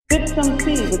some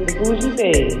tea with the bougie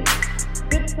babe.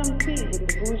 Sip some tea with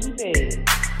the bougie babe.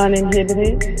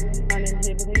 Uninhibited,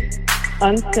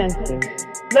 uncensored.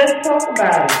 Let's talk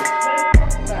about it.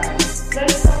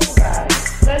 Let's talk about it.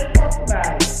 Let's talk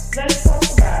about it. Let's talk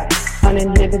about it.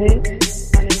 Uninhibited,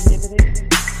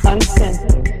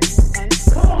 uncensored.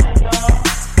 Come on, y'all.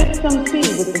 Sip some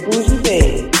tea with the bougie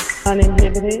babe.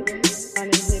 Uninhibited,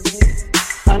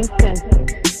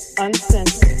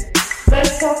 uncensored.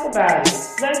 Let's talk about it.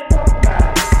 Let's talk about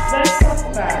it. Let's talk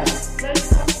about it. Let's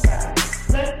talk about it.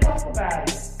 Let's talk about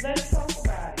it. Let's talk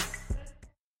about it.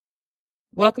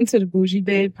 Welcome to the Bougie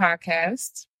Babe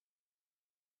podcast.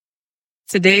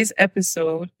 Today's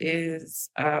episode is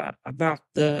about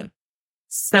the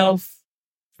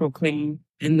self-proclaimed,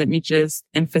 and let me just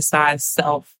emphasize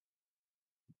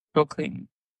self-proclaimed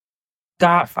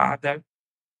Godfather,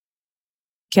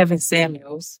 Kevin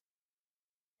Samuels.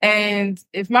 And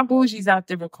if my bougies out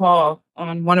there recall,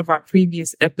 on one of our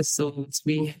previous episodes,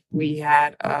 we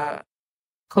had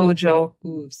Kojo,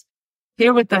 who's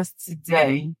here with us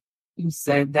today, who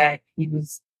said that he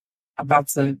was about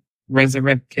to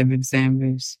resurrect Kevin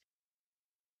Samuels.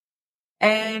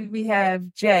 And we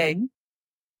have Jay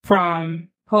from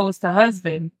Pose to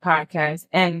Husband podcast.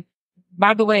 And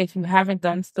by the way, if you haven't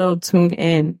done so, tune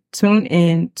in.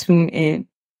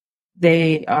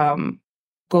 They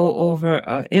go over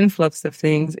an influx of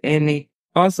things, and they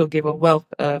also give a wealth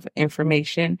of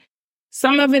information.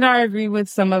 Some of it I agree with,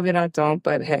 some of it I don't,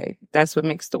 but hey, that's what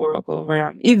makes the world go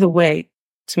around. Either way,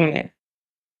 tune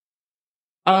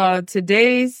in.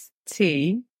 Today's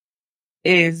tea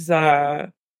is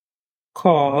called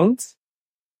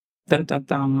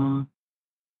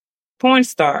Porn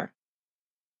Star.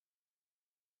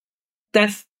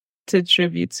 That's to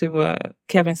tribute to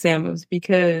Kevin Samuels,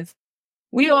 because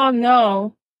we all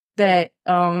know that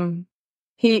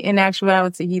he, in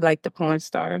actuality, he liked the porn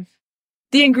star.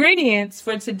 The ingredients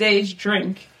for today's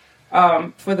drink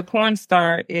for the porn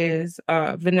star is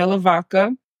vanilla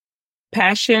vodka,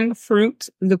 passion fruit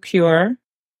liqueur,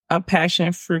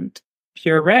 passion fruit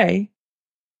puree,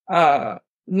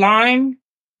 lime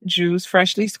juice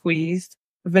freshly squeezed,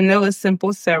 vanilla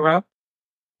simple syrup,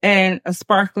 and a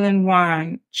sparkling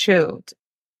wine chilled.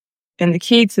 And the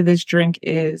key to this drink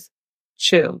is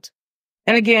chilled.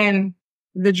 And again,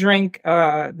 the drink,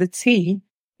 the tea,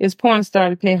 is Porn Star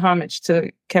to pay homage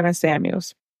to Kevin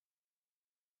Samuels.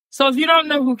 So if you don't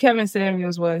know who Kevin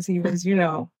Samuels was, he was,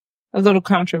 a little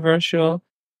controversial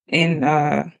in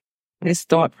his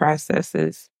thought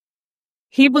processes.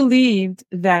 He believed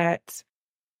that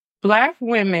Black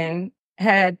women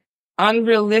had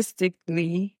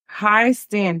unrealistically high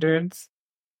standards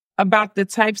about the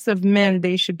types of men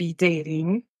they should be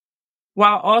dating,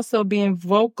 while also being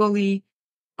vocally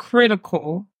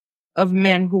critical of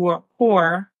men who are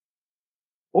poor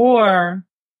or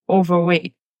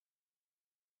overweight.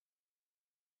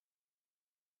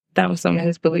 That was some of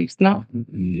his beliefs, no?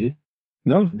 Yeah.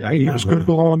 No, he was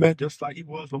critical on men just like he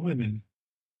was on women.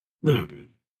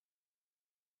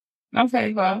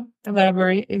 Okay, well,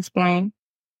 elaborate, explain.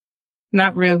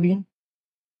 Not really.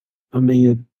 I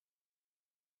mean,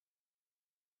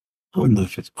 I don't know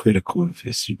if it's critical, if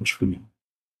it's true.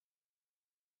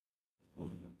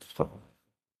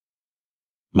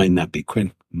 Might not be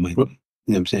critical. You know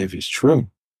what I'm saying? If it's true.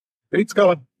 He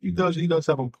does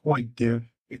have a point there.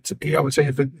 I would say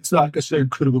if it's not considered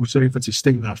critical, I would say if it's a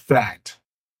statement of fact.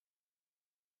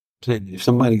 If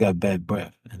somebody got bad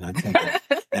breath and I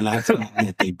tell them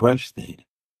that they breath stink,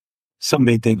 some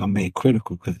may think I'm made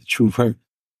critical because the truth hurt.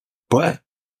 But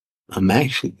I'm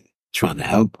actually trying to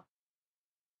help.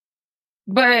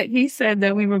 But he said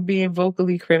that we were being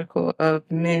vocally critical of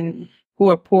men who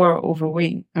are poor or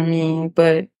overweight. I mean,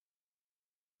 but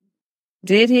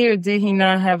did he or did he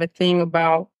not have a thing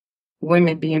about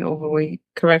women being overweight?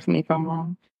 Correct me if I'm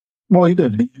wrong. Well, he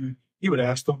did. He would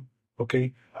ask them,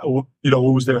 okay, what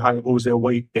was their height, what was their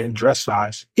weight and dress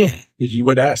size? Yeah. You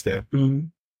would ask that. Mm-hmm.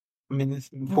 I mean, it's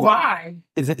important. Why?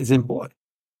 It's important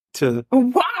to...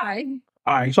 Why?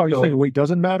 All right, so you're saying weight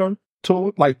doesn't matter?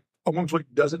 Amongst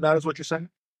weight doesn't matter is what you're saying?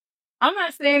 I'm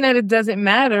not saying that it doesn't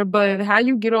matter, but how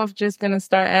you get off just going to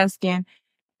start asking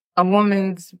a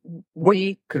woman's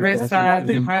weight, dress size,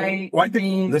 height?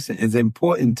 Listen, it's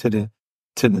important to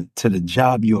the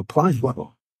job you're applying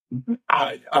for.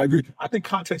 I agree. I think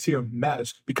context here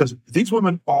matters because these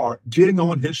women are getting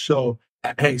on his show,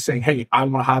 saying, "Hey, I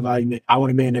want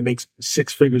a man that makes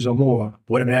six figures or more,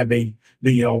 whatever that may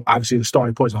be." Obviously the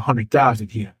starting point is 100,000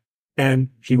 here, and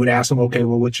he would ask them, "Okay,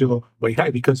 well, what's your weight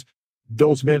height?" Because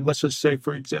those men, let's just say,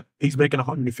 for example, he's making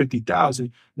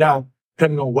 150,000 now.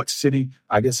 depending on what city,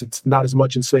 I guess it's not as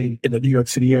much in, say, in the New York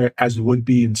City area as it would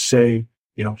be in, say,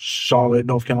 Charlotte,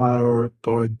 North Carolina,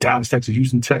 or Dallas, Texas,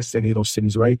 Houston, Texas, any of those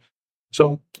cities, right?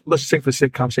 So let's say for the sake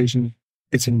of conversation,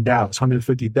 it's in Dallas,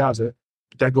 150,000.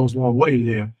 That goes a long way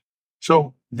there.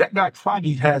 So that guy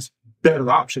probably has better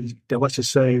options than, let's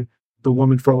just say, the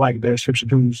woman for like their description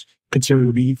who's considered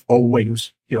to be overweight,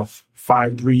 who's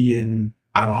 5'3" and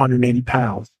 180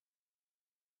 pounds.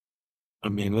 I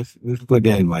mean, let's look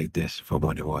at it like this for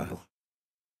what it was.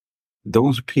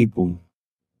 Those people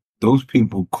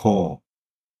call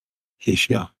his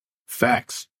show.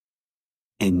 Facts.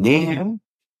 And then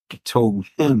told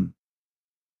him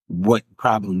what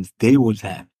problems they was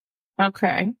having.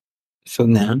 Okay. So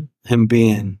now, him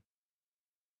being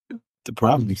the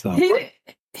problem solver.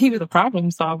 He was a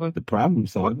problem solver. The problem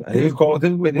solver. They called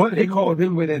him with it. They called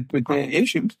him with their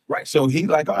issues. Right. So he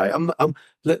like, all right,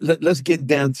 let's get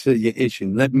down to your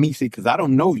issue. Let me see, because I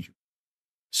don't know you.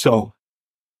 So,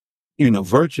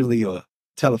 virtually or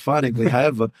telephonically,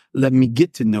 however, let me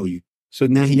get to know you. So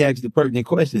now he asks the pertinent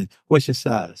question: what's your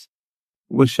size?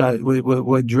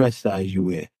 What dress size you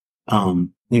wear?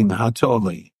 How tall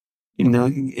are you?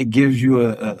 It gives you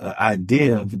a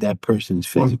idea of that person's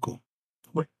physical.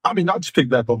 I mean, I'll just pick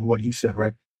back over what he said,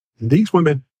 right? These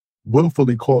women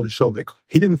willfully called the show.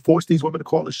 He didn't force these women to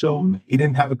call the show. He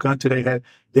didn't have a gun to their head.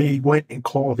 They went and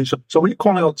called his show. So when you're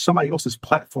calling out somebody else's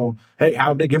platform, hey,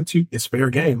 how they give it to you? It's fair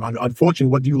game.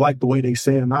 Unfortunately, whether you like the way they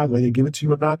say it or not, the way they give it to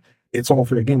you or not, it's all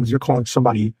fair game because you're calling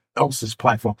somebody else's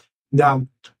platform. Now,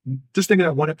 just thinking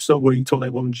of that one episode where he told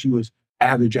that woman she was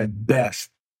average at best,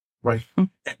 right?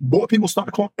 More people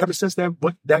started calling ever since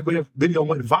that video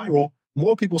went viral.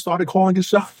 More people started calling this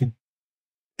show.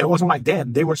 It wasn't like,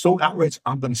 damn, they were so outraged,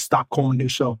 I'm going to stop calling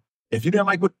this show. If you didn't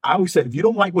like what, I always said, if you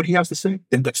don't like what he has to say,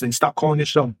 then stop calling this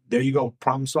show. There you go.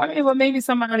 Problem solved. Well, maybe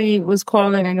somebody was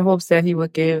calling in hopes that he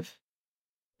would give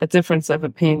a difference of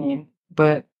opinion.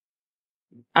 But,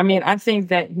 I mean, I think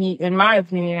that in my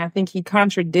opinion, I think he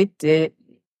contradicted,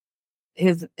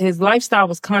 his lifestyle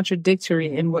was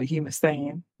contradictory in what he was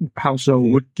saying. How so?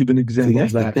 What, give an example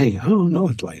That's of that. the thing. I don't know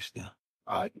his lifestyle.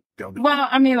 Well,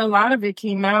 I mean, a lot of it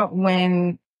came out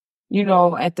when,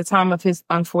 at the time of his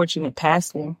unfortunate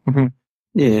passing. Mm-hmm.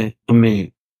 Yeah, I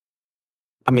mean,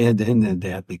 at the end of the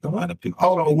day, I think a lot of people.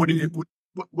 Oh, what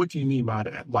do you mean by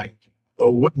that? Like,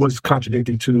 what was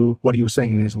contradicting to what he was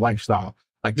saying in his lifestyle?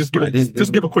 Like, just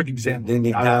give a quick example. Then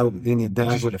he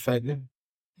died with a fat guy.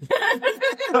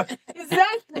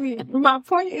 Exactly. My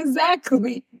point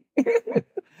exactly.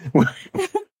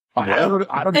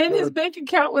 And his bank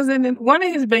account was one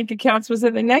of his bank accounts was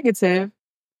in the negative.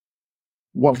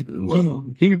 Well,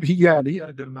 he had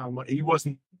a good amount of money. It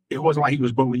wasn't like he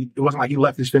was broke. It wasn't like he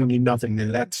left his family nothing.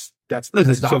 And that's not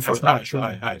true.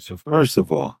 All right. So first of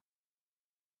all,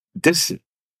 this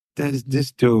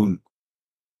dude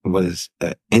was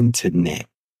an internet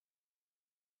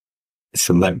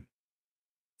celebrity.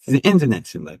 The internet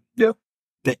celebrity. Yeah.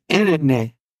 The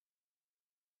internet.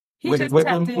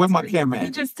 Where my camera at?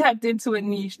 He just tapped into a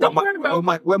niche. Don't worry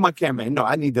about where my camera at? No,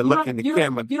 I need to look in the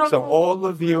camera so all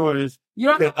the viewers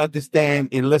can understand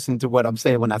and listen to what I'm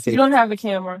saying when I say you don't have a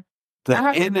camera.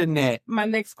 The internet my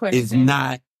next question is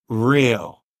not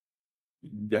real.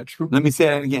 That's true. Let me say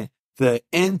that again. The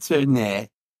internet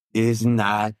is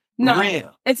not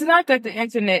real. It's not that the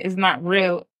internet is not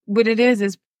real. What it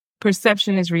is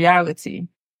perception is reality.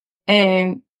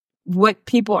 And what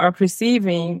people are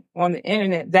perceiving on the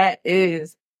internet, that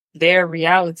is their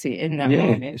reality in that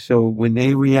moment. So when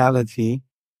their reality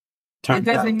turns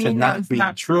out to not be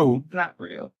true, it's not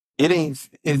real. It ain't.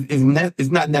 It's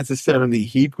not necessarily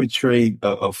he portrayed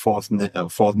a false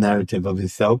narrative of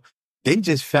himself. They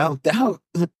just found out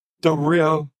the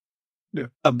real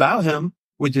about him,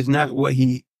 which is not what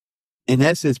he, in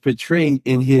essence, portrayed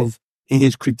in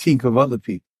his critique of other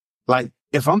people. Like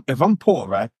if I'm poor,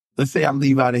 right? Let's say I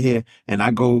leave out of here and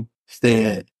I go stay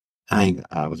at.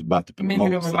 I was about to promote.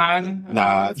 I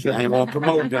ain't want to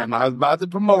promote them. I was about to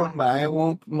promote them, but I ain't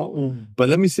want to promote them. But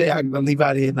let me say I leave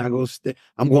out of here and I go stay.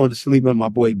 I'm going to sleep in my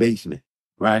boy basement,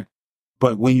 right?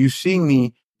 But when you see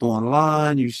me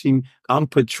online, you see me, I'm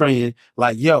portraying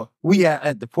like, yo, we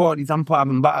at the parties, I'm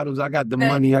popping bottles, I got the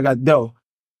money, I got dough.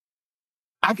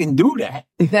 I can do that.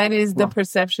 That is the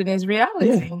perception is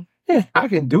reality. Yeah, I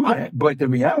can do that. But the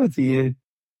reality is,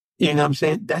 you know what I'm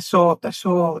saying? That's all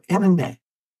internet.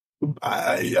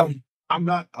 I'm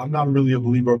not really a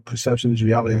believer of perception is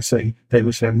reality. I say they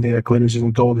would say everything that glitters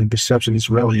isn't gold and perception is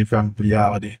really found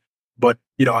reality. But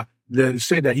to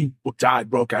say that he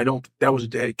died broke,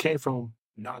 it came from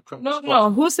non-criminal. No.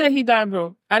 Who said he died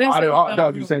broke? I didn't say he I died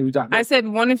thought you broke. saying he died. I said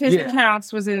one of his Yeah.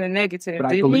 accounts was in the negative. But I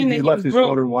Didn't believe mean he that left was his broke.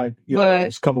 daughter like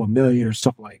but- a couple of million or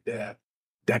something like that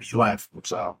he left.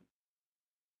 So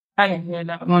I didn't hear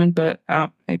that one, but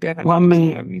maybe I got Well, I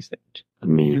mean- research. I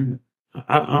mean,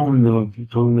 I don't know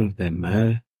if that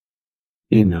matters.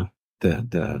 You know,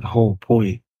 the whole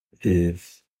point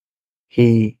is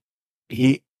he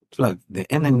look, the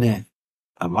internet,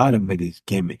 a lot of it is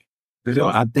gimmick. So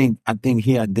I think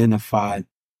he identified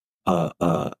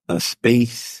a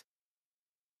space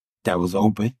that was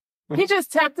open. He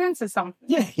just tapped into something.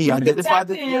 Yeah, he identified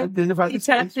the He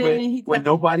tapped space in. where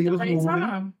nobody was Right moving.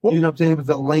 time. You know what I'm saying? It was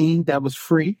a lane that was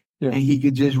free, Yeah. and he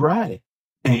could just ride it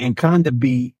and kind of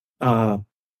be. I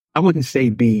wouldn't say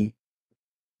be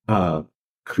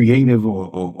creative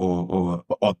or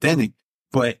authentic,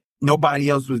 but nobody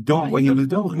else was doing what he was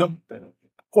doing. no.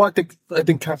 Well, I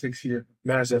think context here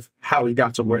matters of how he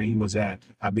got to where he was at.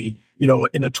 I mean, you know,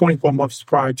 in the 24 months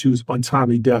prior to his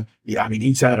untimely death, yeah, I mean,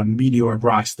 he's had a meteor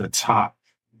rise to the top,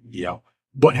 you know.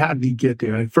 But how did he get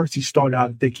there? At first, he started out,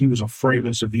 I think he was a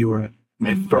fragrance reviewer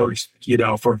at first, you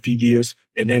know, for a few years.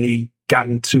 And then he got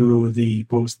into the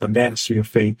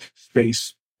manosphere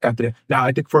space after that. Now,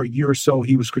 I think for a year or so,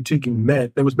 he was critiquing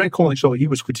men. There was men calling show. He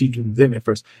was critiquing them at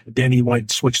first. Then he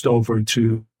switched over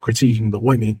to critiquing the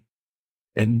women.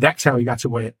 And that's how he got to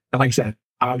where, and like I said,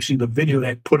 obviously the video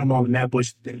that put him on that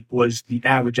was the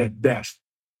average at best.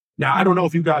 Now, I don't know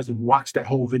if you guys have watched that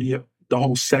whole video, the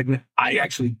whole segment. I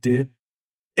actually did.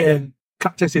 And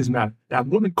context doesn't matter. That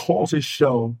woman calls his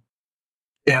show,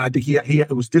 and I think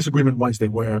it was Disagreement Wednesday,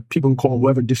 where people can call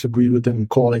whoever disagreed with them and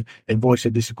call it and voice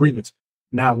their disagreements.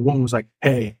 Now, the woman was like,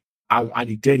 hey, I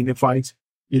need dating advice,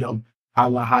 you know,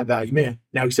 I'm a high value man.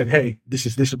 Now he said, hey, this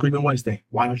is Disagreement Wednesday.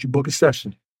 Why don't you book a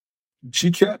session?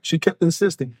 She kept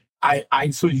insisting.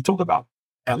 So he talked about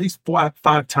at least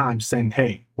 5 times saying,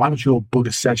 hey, why don't you book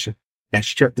a session? And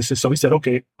she kept insisting. So he said,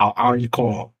 okay, I'll already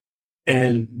call.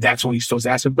 And that's when he starts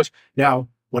asking questions. Now,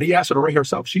 when he asked her to rate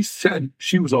herself, she said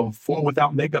she was a 4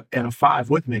 without makeup and a 5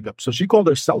 with makeup. So she called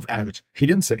herself average. He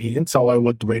didn't tell her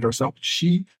what to rate herself.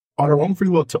 She, on her own free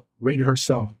will, rated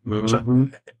herself. So,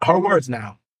 her words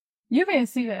now. You didn't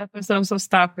see the episode, so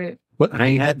stop it. But I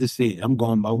ain't had to see it. I'm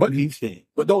going by what he said.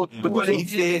 But What he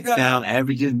said sound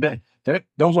average is best.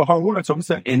 those are her words. So he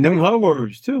said, And them her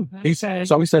words too. he said,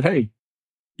 hey,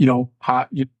 you know, high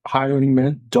earning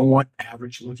men don't want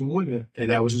average looking women. And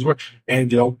that was his word.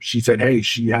 And, you know, she said, hey,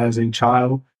 she has a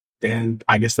child. And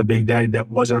I guess the big daddy that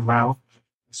wasn't around.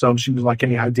 So she was like,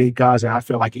 hey, I date guys and I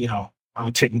feel like, you know,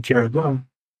 I'm taking care of them.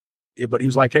 Yeah, but he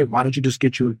was like, hey, why don't you just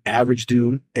get you an average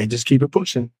dude and just keep it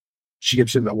pushing? She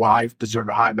gives him a wife, deserve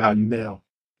a high value male.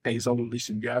 And he's only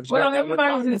leasing the average. Well,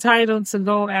 everybody's entitled to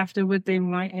go after what they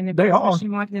want, and if They that's are. what she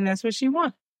wants, then that's what she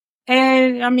wants.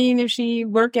 And I mean, if she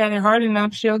work at it hard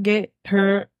enough, she'll get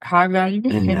her high value.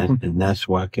 And that's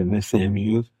why Kevin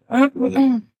Samuels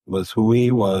was who he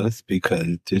was,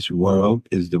 because this world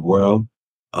is the world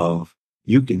of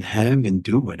you can have and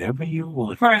do whatever you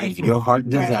want. Right. If your heart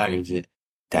desires it.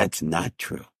 That's not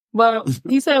true. Well,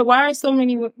 he said, why are so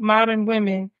many modern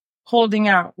women holding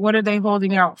out? What are they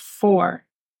holding out for?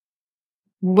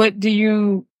 What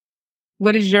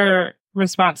is your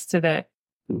response to that?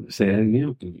 Say that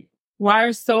again. Why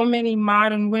are so many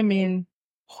modern women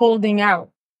holding out?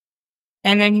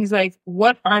 And then he's like,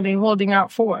 what are they holding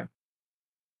out for?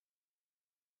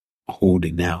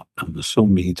 Holding out. I'm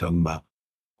assuming he's talking about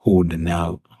holding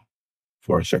out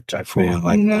For a certain type for of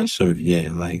like Mhm. a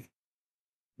certain, like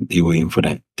they waiting for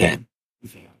that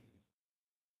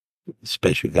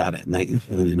special guy that night,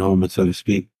 the normal, so to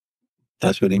speak.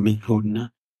 That's what they mean, holding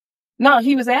out. No,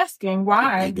 he was asking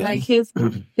why. Okay. Like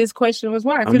his question was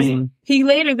why. I 'Cause mean, he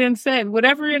later then said,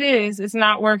 whatever it is, it's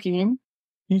not working.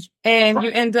 And you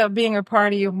end up being a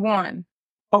party of one.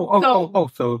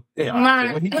 so yeah. My-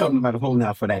 So when he talking about holding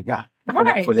out for that guy,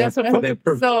 Right. For That's that, what for I'm that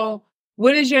person. So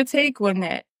what is your take on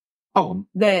that? Oh,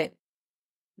 That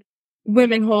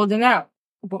women holding out?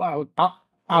 well,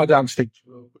 I'll think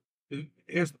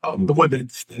is the women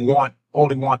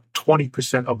only want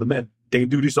 20% of the men. They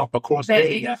do this across That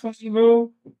dating. 80/20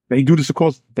 rule? They do this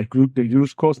across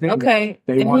dating. Okay.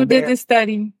 They And who want did that. this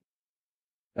study?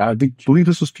 I believe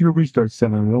this was Pew Research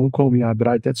Center. Don't call me out,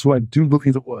 but that's what I do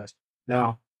believe it was.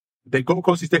 Now, they go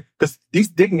across these things because these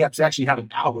dating apps actually have an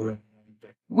algorithm.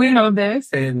 We know this.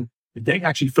 And they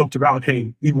actually filter out,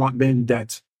 hey, we want men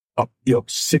that's up,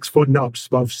 6 foot and up,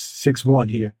 above 6'1"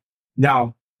 here.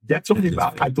 Now, that's only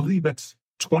about, I believe that's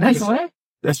 20%. That's what?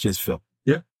 That's just Phil.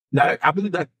 Now, I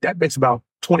believe that makes about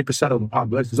 20% of the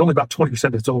population. There's only about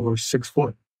 20% that's over 6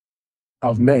 foot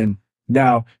of men.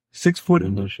 Now, 6'4",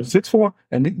 I'm not sure. 6'4",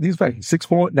 and these like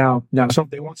 6'4". Now, some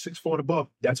they want 6'4" and above.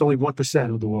 That's only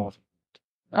 1% of the world.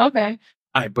 Okay.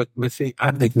 All right, but see,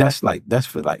 I think that's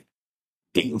for like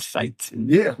dating sites and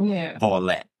Yeah. all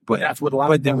that. But That's what a lot.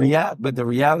 but the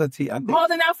reality, I think.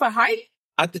 Holding out for height?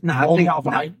 I think Only out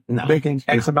for height, no. making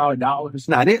X amount of dollars.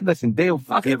 Nah, listen, they'll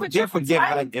Okay, forgive. but They'll you're forgive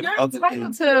like entitled, if you're other entitled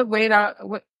things. to wait out.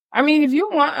 I mean, if you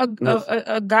want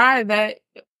a guy that,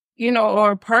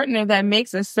 or a partner that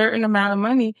makes a certain amount of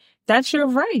money, that's your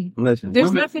right. Listen,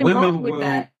 There's nothing wrong with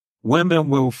that. Women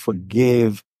will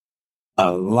forgive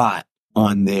a lot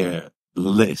on their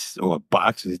lists or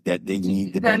boxes that they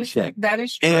need to be checked. That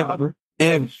is true.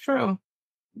 If True.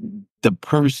 the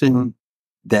person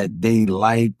that they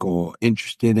like or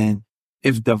interested in,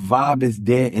 if the vibe is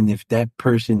there and if that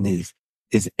person is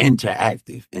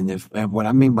interactive, and what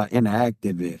I mean by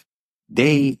interactive is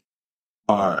they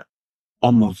are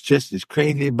almost just as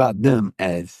crazy about them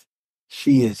as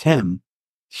she is him,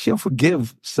 she'll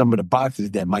forgive some of the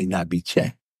boxes that might not be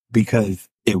checked because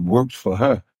it works for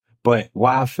her. But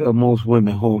why I feel most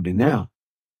women holding out,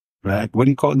 right? What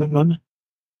do you call them women?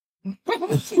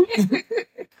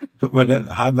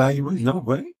 Whatever, high value, no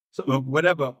way. So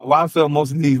whatever. Why I feel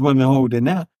most of these women holding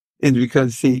out is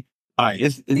because, see, all right,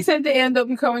 He said they end up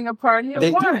becoming a party of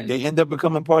one. They end up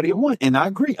becoming party of one, and I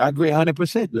agree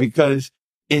 100% because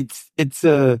it's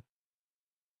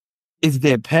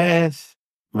their past,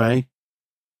 right,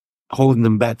 holding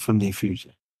them back from their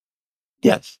future.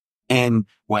 Yes, and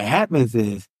what happens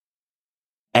is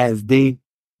as they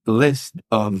list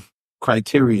of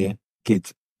criteria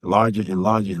gets larger and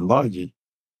larger and larger,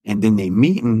 and then they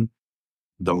meeting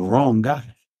the wrong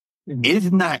guy.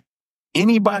 It's not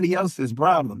anybody else's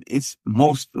problem. It's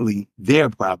mostly their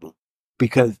problem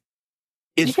because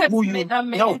it's because who a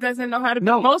man doesn't know how to be.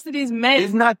 No. Most of these men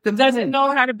It's not the doesn't man.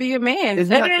 know how to be a man. It's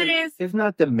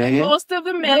not the man. Most of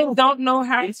the men don't know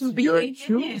how It's to be your a man.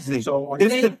 choosing. So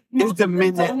It's the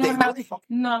men don't know how that to-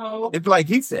 No, it's like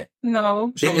he said.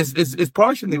 no. It's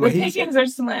partially The what he said. pickings are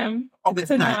slim. It's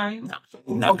to not. nine.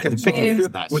 No, Okay, the so pickings is-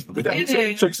 is not. with that, It so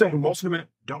is. you're saying most of the men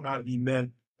don't know how to be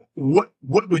men. What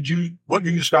do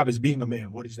you describe as being a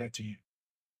man? What is that to you?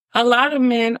 A lot of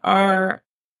men are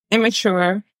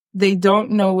immature. They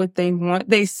don't know what they want.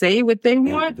 They say what they And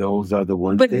want, those are the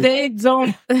ones but that they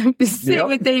don't say Yep.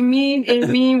 what they mean and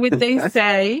mean what they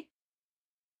say.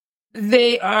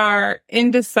 They are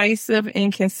indecisive,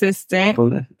 inconsistent.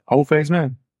 Whole face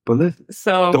man. But listen,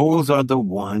 So, those are the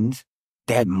ones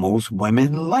that most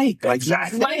women like. Like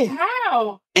Exactly. you like said.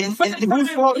 how? And For the whose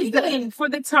fault time is that? being, for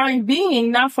the time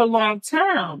being, not for long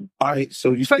term. All right,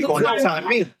 so you For speak the on the time time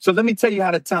being. So let me tell you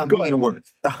how the time being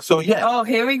works. So yeah, Oh,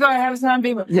 here we go. I have time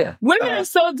being. yeah. Women are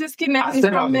so I disconnected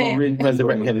said I from was going men. to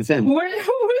resurrect heaven sin.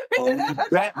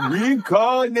 That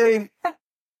reincarnated.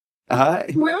 All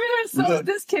right. Women are so Look.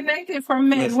 disconnected from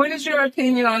men. Listen. What is your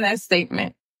opinion on that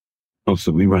statement? Oh,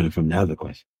 so we running from the other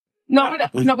question. No,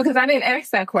 because I didn't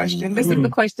ask that question. This is the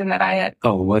question that I had.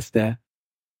 Oh, what's that?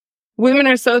 Women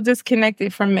are so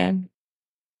disconnected from men.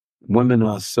 Women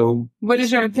are so. What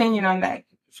is your opinion on that?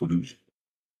 Solution.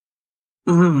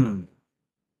 Mm.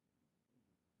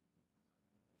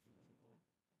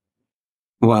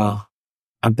 Well,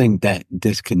 I think that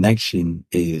disconnection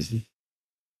is,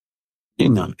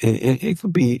 it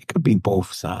could be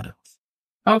both sides.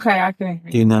 Okay, I can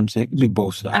agree. You know what I'm saying? It could be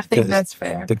both sides. I think 'Cause that's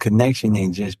fair. the connection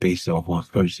ain't just based off one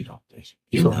person.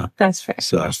 You know? That's fair.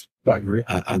 So I agree.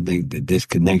 I think the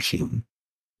disconnection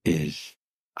is,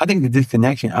 I think the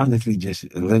disconnection honestly just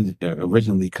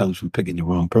originally comes from picking the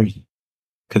wrong person.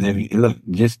 Because if you look,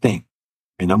 just think,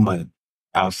 and I'm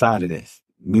outside of this,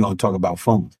 we gonna talk about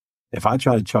phones. If I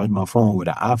try to charge my phone with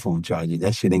an iPhone charger,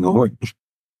 that shit ain't gonna work.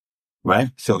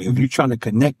 Right? So if you're trying to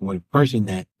connect with a person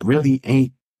that really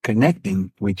ain't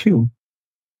connecting with you,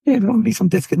 there's gonna be some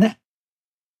disconnect.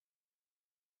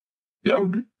 Yeah,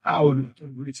 I would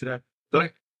agree to that.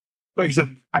 Like you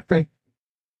said, I think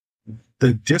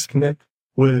the disconnect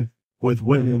with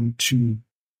women to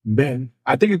men,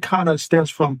 I think it kind of stems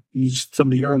from some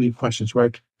of the early questions,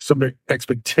 right? Some of the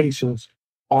expectations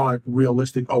aren't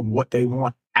realistic of what they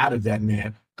want out of that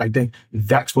man. I think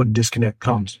that's what disconnect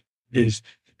comes, is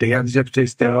they have these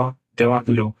expectations they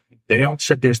don't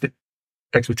set their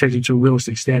expectations to a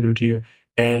realistic standard here,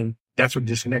 and that's what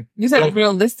disconnect. You said a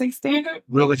realistic standard?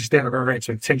 Realistic standard or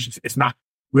expectations. It's not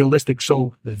realistic.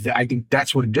 So I think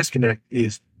that's what a disconnect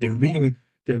is. They're meeting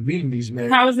these men.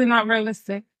 How is it not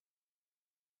realistic?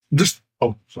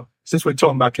 Since we're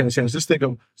talking about Kenneth Sanders, just think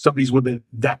of some of these women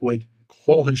that would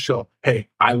call his show, hey,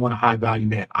 I want a high value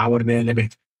man. I want a man that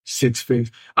makes 6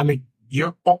 figures. I mean,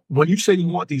 when you say you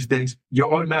want these things,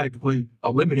 you're automatically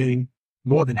eliminating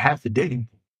more than half the dating.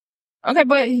 Okay,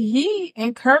 but he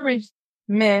encouraged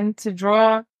men to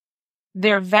draw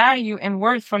their value and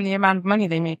worth from the amount of money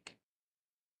they make.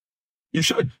 You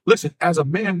should listen, as a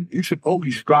man, you should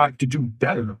always strive to do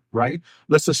better, right?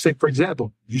 Let's just say, for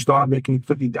example, you start making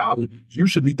 $50,000. You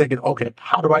should be thinking, okay,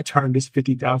 how do I turn this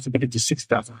 $50,000 into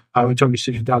 $60,000? How do I turn this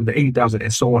 $60,000 to $80,000,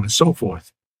 and so on and so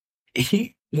forth?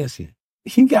 He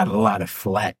got a lot of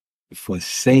flack for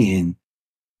saying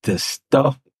the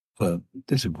stuff.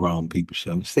 This is a grown people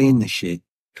show. Saying the shit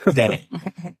that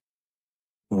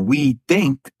we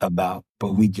think about,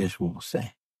 but we just won't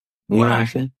say. You know what I'm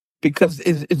saying? Because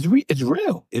it's real.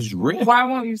 It's real. Why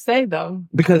won't you say, though?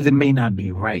 Because it may not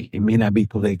be right. It may not be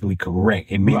politically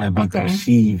correct. It may not be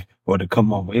perceived or to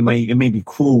come off. It may be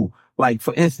cruel. Like,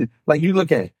 for instance, like you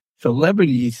look at it,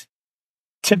 celebrities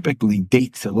typically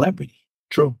date celebrity.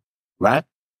 True. Right?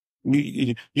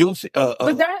 You'll see,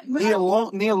 Neil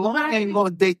Long ain't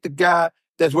gonna date the guy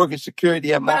that's working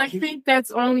security at But I think that's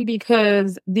only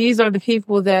because these are the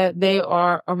people that they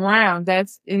are around.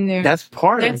 That's in their. That's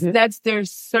part of it. That's their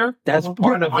circle. That's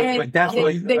part of it. But that's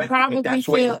what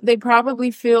they probably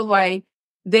feel like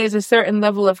there's a certain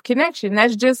level of connection.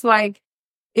 That's just like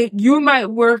you might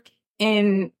work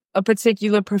in a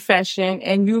particular profession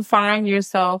and you find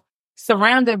yourself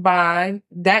surrounded by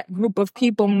that group of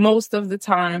people most of the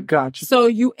time. Gotcha. So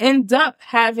you end up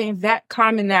having that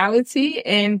commonality,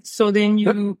 and so then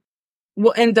you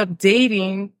will end up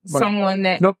dating someone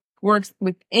that works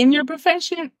within your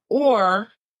profession or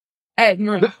at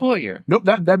your employer. Nope,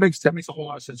 that makes a whole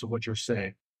lot of sense of what you're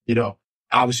saying. You know,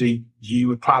 obviously you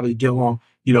would probably get along,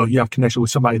 you know, you have connection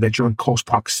with somebody that you're in close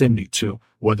proximity to,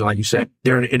 whether, like you said,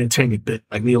 they're in the entertainment bit,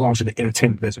 like Neil Long's in the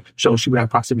entertainment business. So she would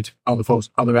have proximity to other folks,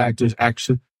 other actors,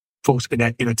 folks in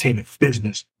that entertainment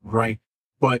business, right?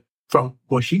 But from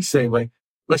what she's saying, like,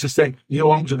 let's just say Neil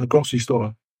Long's in the grocery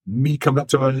store, me coming up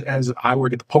to her as I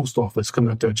work at the post office,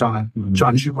 coming up to her, trying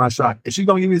to shoot my shot. Is she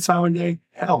going to give me the time of day?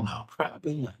 Hell no.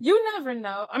 Probably not. You never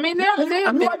know. I mean,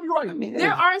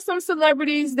 there are some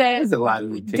celebrities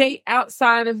that date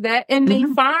outside of that, and they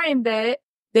find that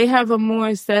they have a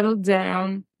more settled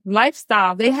down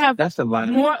lifestyle. They have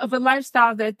more of a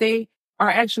lifestyle that they are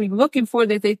actually looking for,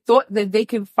 that they thought that they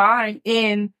could find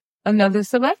in another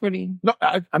celebrity. No,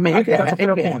 I mean, it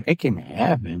can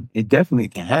happen. It definitely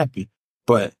can happen.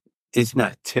 But it's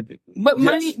not typical. But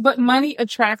money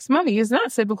attracts money. It's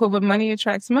not typical, but money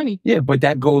attracts money. Yeah, but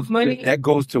that goes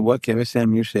to what Kevin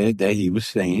Samuel said that he was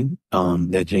saying,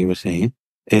 that Jay was saying,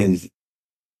 is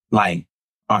like,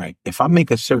 all right, if I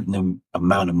make a certain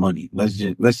amount of money, let's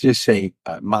just say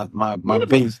my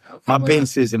base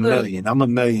is $1 million. I'm $1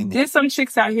 million. There's some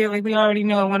chicks out here, like we already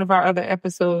know in one of our other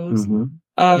episodes.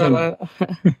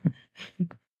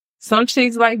 Some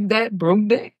chicks like that broke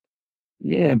dick.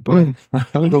 Yeah, but we ain't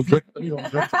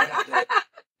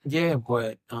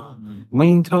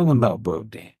talking about broke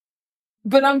dick.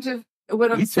 But I'm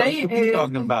saying is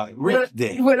talking about rich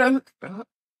dick.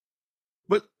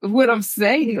 What I'm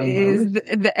saying is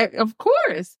that, of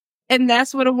course, and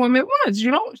that's what a woman wants.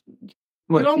 You don't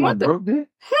want that broke dick.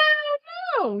 Hell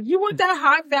no, you want that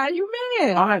high value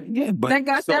man. All right, yeah, but that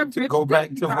got that to go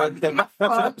back to what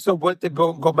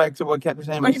Kevin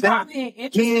Samuel said.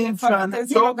 He ain't trying to.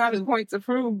 He don't got his point to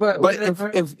prove. But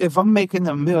if I'm making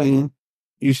 $1 million,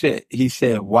 he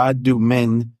said, why do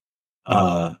men?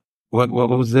 What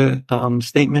was the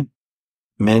statement?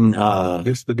 Men,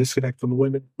 it's the disconnect from the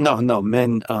women. No,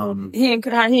 men. He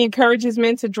encourages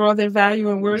men to draw their value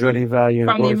and worth from the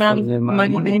amount of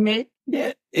money they make.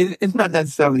 Yeah, it's not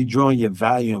necessarily drawing your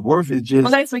value and worth. It's just.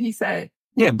 Well, that's what he said.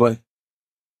 Yeah, but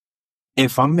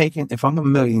if I'm a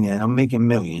millionaire, I'm making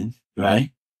millions,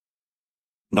 right?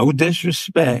 No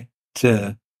disrespect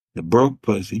to the broke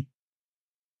pussy,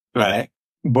 right?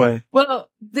 But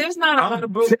there's not a lot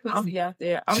of broke pussy out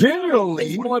there. I'm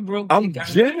generally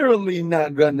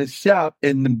not gonna shop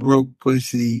in the broke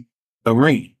pussy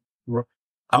arena.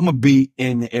 I'm gonna be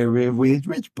in the area where it's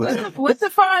rich pussy. What's the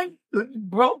fine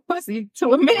broke pussy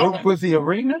to a man? Broke pussy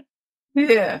arena?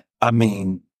 Yeah. I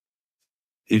mean,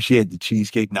 if she had the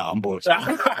cheesecake, I'm bullshit.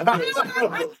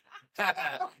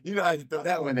 You know how to throw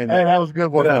that one in there. Hey, that was a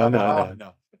good one.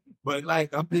 No. But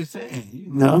like, I'm just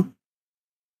saying,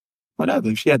 whatever.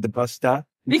 If she had the bus stop.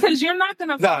 Because you're not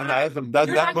gonna find...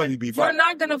 that's not going to be fun. You're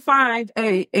not gonna find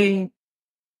a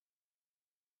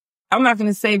I'm not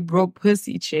gonna say broke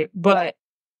pussy chick, but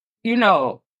you're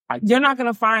not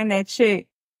gonna find that chick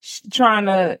trying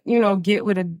to, get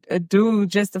with a dude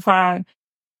just to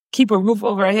keep a roof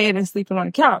over her head and sleeping on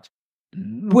the couch.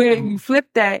 Where you flip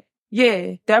that,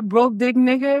 that broke dick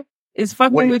nigga is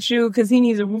fucking with you because he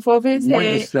needs a roof over his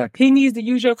head. He needs to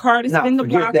use your car to spin the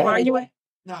block while you at.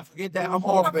 Nah, forget that. I'm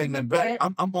offering the back.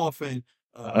 I'm offering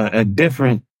a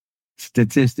different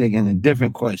statistic and a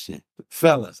different question.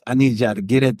 Fellas, I need y'all to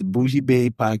get at the Bougie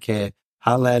Babe podcast.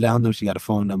 Holla at her. I don't know if she got a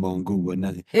phone number on Google or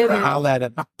nothing. Holla at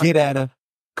her. Get at her.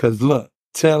 Because look,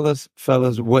 tell us,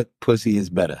 fellas, what pussy is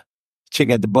better. Chick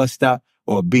at the bus stop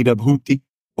or a beat up hoopty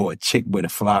or a chick with a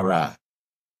fly ride?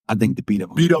 I think the beat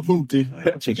up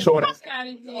hoopty. Chick Short Fuck out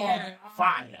of here.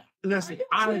 fire. Listen,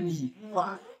 I need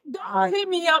fire. Don't hit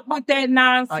me up with that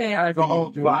nonsense. I ain't gonna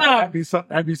hold you. No. That'd be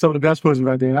some of the best pussy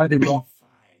right there. I didn't know.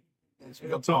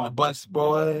 on the bus,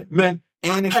 boy. Man,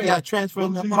 and if she got transfer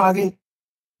in her pocket,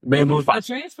 man, move A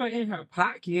transfer in her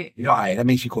pocket. all right, that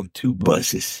means she called 2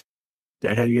 buses.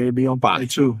 That had to be on body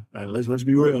too. Let's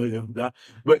be real here.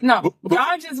 But No,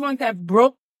 y'all just want that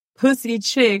broke pussy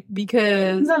chick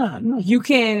because you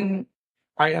can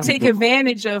take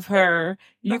advantage of her.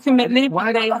 You can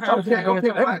manipulate her. Okay.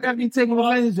 Why can't we take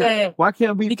advantage of her? Why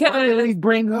can't we Because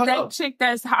bring her that up? chick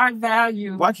that's high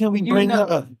value. Why can't we bring her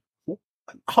up?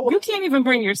 You can't even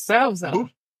bring yourselves up.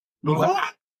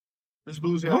 Miss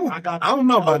Bluesy, I don't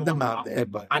know about them out there,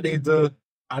 but I got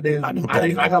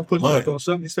to put on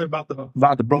something you said about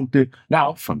the broke dick.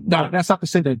 Now, that's not to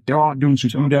say that there aren't dudes who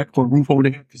do that for a roof over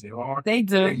there, because there are. They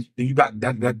do. You got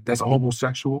that's a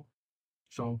homosexual.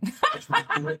 So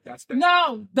that's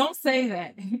No, don't say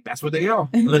that. That's what they are.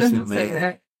 listen, Don't say man.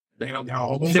 that. They're Chicks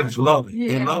homosexual. love it. Yeah.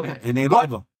 They love it. And they love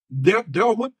her.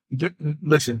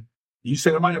 Listen, you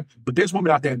say it might, but there's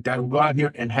women out there that will go out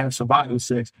here and have survival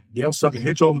sex. They'll suck a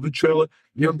hitch over the trailer,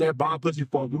 give them that bomb pussy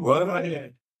for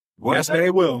a yes,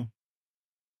 they will.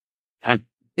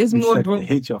 It's You more suck the broke.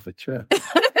 hitch off a truck.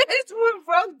 It's more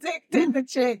broke dick than the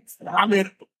chicks. I mean,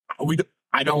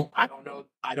 I don't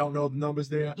know the numbers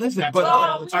there. Listen, That's but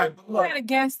all. We went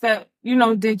against that,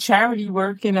 did charity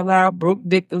work and allowed broke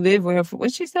dick to live with her for,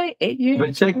 what'd she say, 8 years?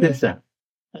 But check this out.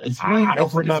 I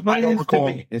don't recall.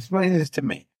 Explain this to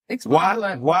me.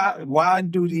 Explain what? Why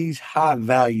do these high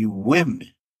value women,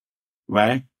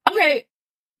 right? Okay,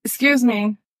 excuse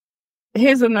me.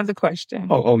 Here's another question.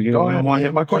 Oh, you Go don't ahead. want to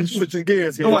hear my question? Switching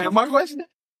gears here. You want to hear my question?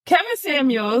 Kevin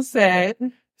Samuels said,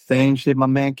 Same shit my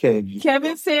man Kev.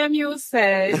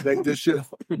 Make this shit.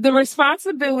 the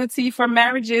responsibility for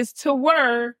marriages to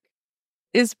work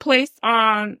is placed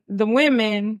on the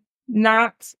women,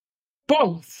 not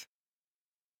both.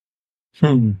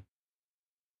 The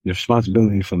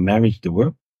responsibility for marriage to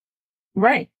work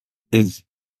Right. is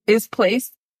Is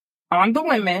placed on the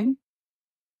women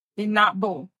and not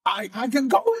both. I can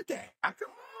go with that.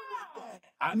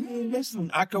 I mean, listen,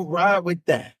 I can ride with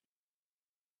that.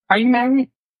 Are you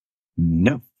married?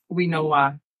 No, We know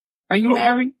why. Are you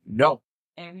married? No.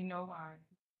 And we know why.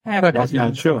 that's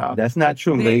not true. That's not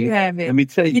true, There lady. you have it. Let me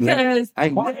tell you, Because I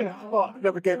ain't I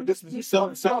never gave this. so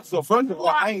first of all,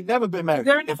 I ain't never been married.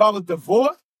 They're- If I was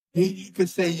divorced, you could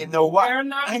say, you know what? they're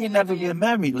not I ain't never been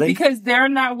married, lady. because they're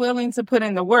not willing to put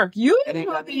in the work. It ain't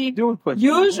nothing to do with pussy.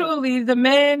 Usually the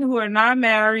men who are not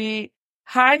married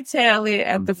hightail it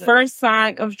at the first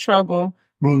sign of trouble.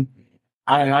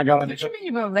 I got What you mean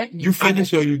you gonna let You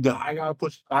finish or you done? I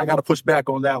gotta push back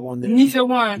on that one. There. Neither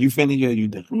one. You finish or you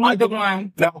done? Neither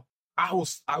one. Now, I will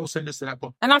send this to that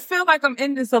point. And I feel like I'm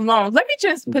in this alone. Let me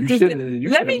just put You this. should've- you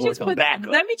Let me should've just worked on put. backup.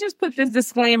 Let me just put this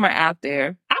disclaimer out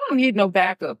there. I don't need no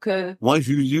backup because Once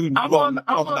you I'm talking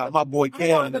on- about my boy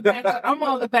I'm on the Kev. backup. I'm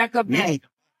on the backup Yeah.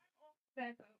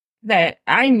 that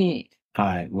I need. All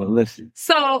right, well, listen.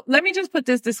 So let me just put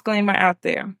this disclaimer out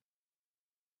there.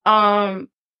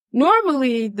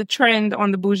 Normally the trend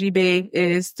on the Bougie Babe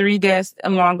is 3 guests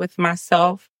along with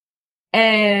myself.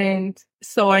 And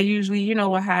so I usually,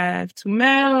 will have 2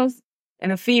 males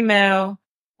and a female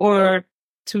or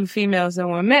 2 females and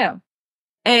 1 male.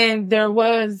 And there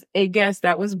was a guest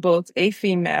that was booked, a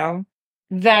female,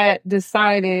 that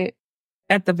decided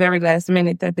at the very last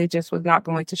minute that they just was not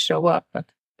going to show up.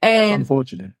 And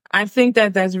Unfortunate. I think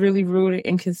that that's really rude and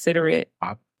inconsiderate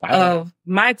of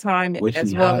my time Which as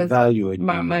is well high as value and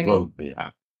my you money. broke,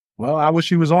 bitch. Well, I wish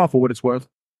she was on for what it's worth.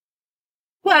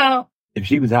 Well, If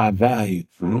she was high value,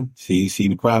 see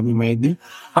the problem right there?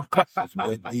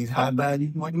 What these high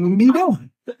value women be doing?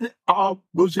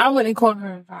 Boozy. I wouldn't call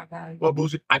her high value. Well,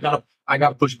 Boozy, I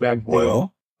gotta push back.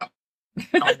 Well,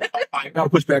 I gotta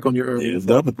push back on your earlier there's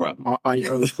the other problem. on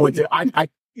your earlier point there. I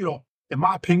in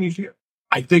my opinion here,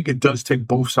 I think it does take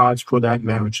both sides for that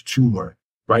marriage to work.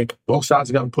 Right? Both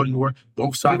sides got to put in the work.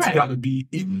 Both sides Right. got to be.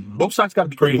 Both sides got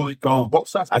to be equally gone. Both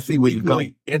sides. I see where you're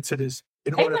going. into this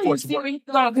in Ain't order no for you it to see work. where you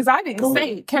going because I didn't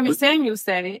say it. Kevin Samuels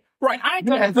said it. Right. I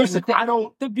don't Yeah, agree listen, with that. I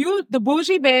don't. The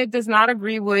Bougie Babe does not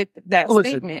agree with that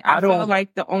Listen, statement. I I feel don't-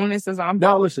 like the onus is on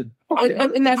Now listen.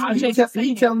 and that's what He Jake is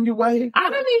saying. telling you why? I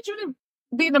don't need you to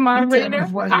be the moderator.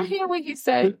 I hear what you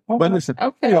say. But listen,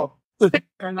 Okay. you know, listen,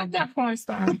 Look that porn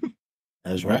star.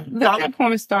 That's right. Look that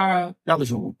porn star. now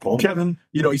listen, Kevin,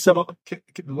 you know, he said, the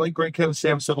late great Kevin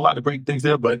Samuels said a lot of great things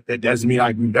there, but that doesn't mean I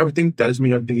agree with everything. That doesn't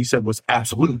mean everything he said was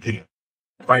absolutely there.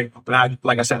 Right? But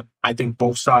like I said, I think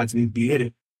both sides need to be in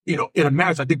it. You know, in a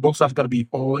marriage, I think both sides got to be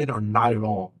all in or not at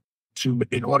all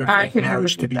in order for I that can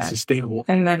marriage agree to be with that. sustainable,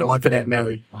 And in that order for that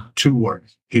marriage to work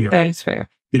here. that is fair.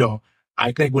 You know,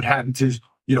 I think what happens is,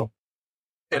 you know,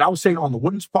 and I would say on the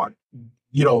women's part,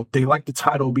 you know, they like the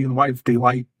title of being wife, they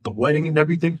like the wedding and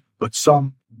everything, but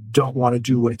some don't want to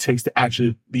do what it takes to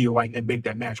actually be a wife and make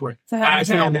that match work. So how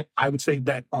I would say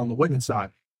that on the women's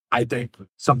side, I think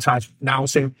sometimes, now I would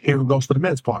say here it goes for the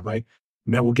men's part, right?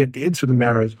 Men will get into the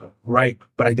marriage, right?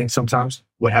 But I think sometimes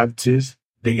what happens is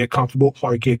they get comfortable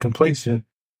or get complacent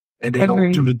and they don't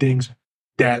Agreed. do the things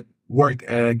that worked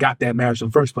and got that marriage in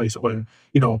the first place, or,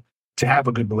 you know, to have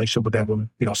a good relationship with that woman.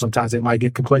 You know, sometimes they might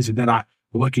get complacent. They're not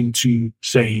looking to,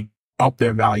 say, up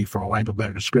their value, for a lack of a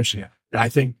better description. And I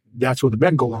think that's where the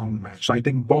men go along in the match. So I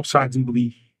think both sides need to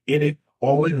be in it,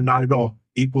 all in or not at all,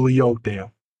 equally yoked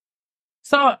there.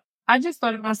 So I just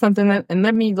thought about something and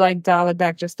let me like dial it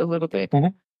back just a little bit.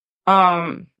 Mhm.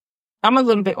 I'm a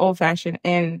little bit old fashioned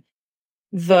in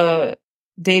the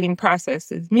dating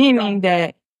processes, meaning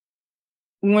that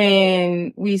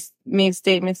when we made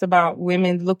statements about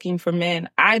women looking for men,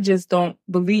 I just don't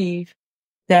believe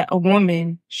that a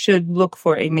woman should look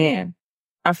for a man.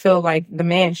 I feel like the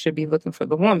man should be looking for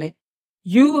the woman.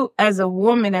 You, as a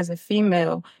woman, as a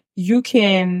female, you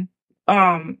can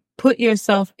put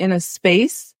yourself in a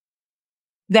space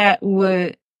that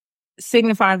would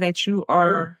signify that you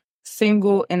are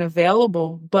single and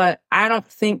available, but I don't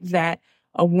think that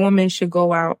a woman should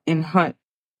go out and hunt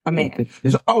a man.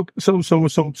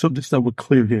 So this stuff we're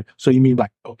clear here. So you mean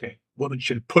like, okay, woman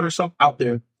should put herself out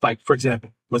there. Like, for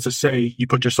example, let's just say you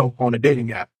put yourself on a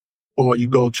dating app, or you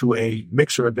go to a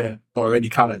mixer event or any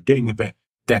kind of dating event.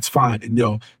 That's fine, and you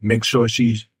know, make sure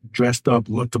she's dressed up,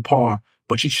 looked to par.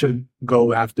 But she shouldn't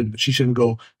go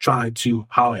trying to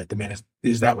holler at the man.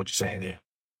 Is that what you're saying there?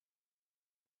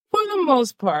 For the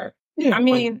most part. Yeah, I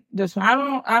mean, That's I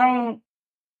don't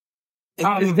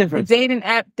it's different. the dating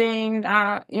app thing,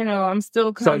 you know, I'm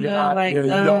still kind of like, you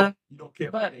don't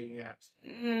care but- about dating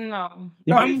apps. no.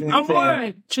 You I'm know,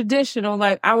 more traditional.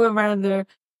 Like, I would rather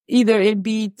either it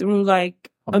be through like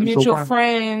a mutual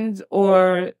friend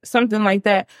or something like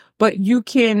that. But you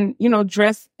can, you know,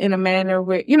 dress in a manner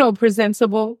where, you know,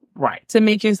 presentable Right. to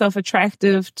make yourself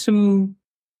attractive to,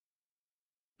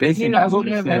 Basically, you know, that's what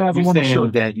whatever. you're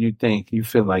saying that you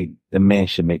feel like the man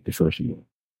should make the first move.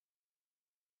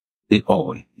 It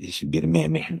should be the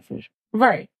man making the first move.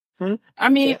 right. I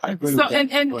mean, Yeah, I agree so,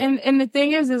 with that, and the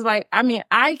thing is like, I mean,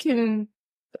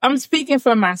 I'm speaking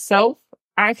for myself.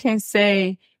 I can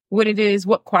say what it is,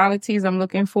 what qualities I'm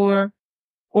looking for,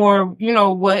 or, you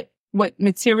know, what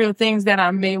material things that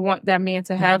I may want that man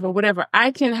to have or whatever.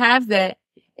 I can have that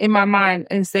in my mind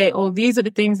and say, oh, these are the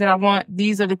things that I want.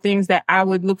 These are the things that I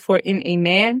would look for in a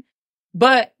man.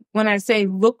 But when I say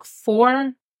look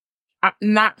for, I'm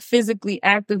not phically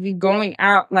actively going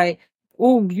out like,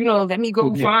 oh, you know, let me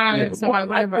go find somebody,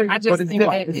 whatever. I just think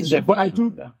that it is different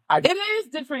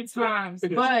times,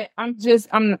 It is. but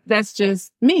that's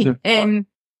just me. Yeah. And I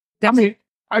that's, mean,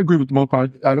 I agree with the most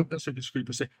part. I don't necessarily disagree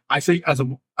per se. I say as a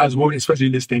woman, especially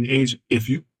in this day and age, if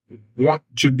you want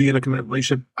to be in a committed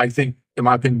relationship, I think, in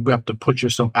my opinion, you have to put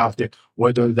yourself out there,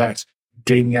 whether that's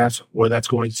dating apps or that's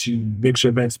going to mixer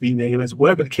events, speed dating events,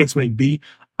 whatever the case may be.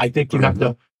 I think you have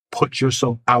to put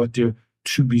yourself out there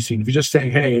to be seen. If you're just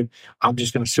saying, hey, I'm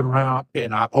just going to sit around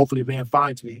and hopefully a man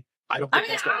finds me, I don't think I mean,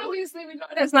 that's gonna work. obviously we know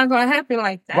that's not going to happen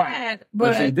like that, Right.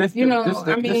 but see, you know,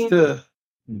 I mean,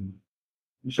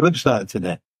 flip side to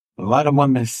that. A lot of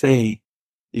women say,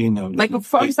 you know, like, I'm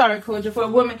sorry, Koja, for a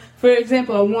woman, for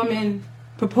example, a woman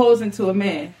proposing to a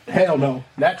man, Hell no.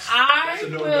 That's I a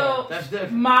no-no. will That's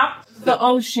different. mop the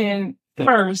ocean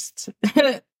first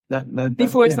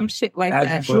before some shit like as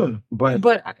that. you should.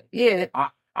 But Yeah, I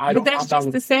but don't. that's I'm not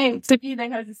just the same. To me,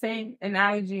 that has the same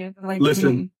analogy. As like,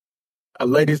 Listen,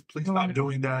 ladies, please stop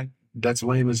doing that. That's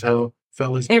lame as hell,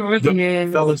 fellas. it really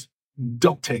is. Fellas,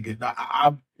 don't take it. If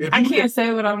I you can't get-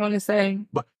 say what I want to say.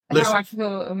 But How listen, I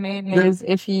feel a man is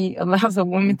if he allows a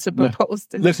woman to propose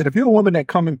to him. listen. If you're a woman that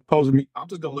come and propose to me, I'm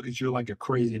just gonna look at you like you're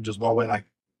crazy and just walk away, like,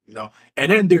 you know. And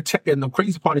then and the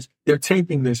crazy part is they're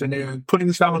taping this and they're putting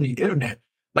this out on the internet.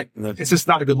 Like, it's just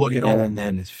not a good look at all. and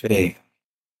then it's fake.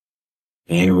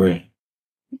 Ain't real.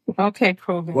 Okay,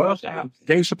 proven. Well,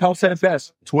 Dave Chappelle said it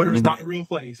best. Twitter is not a real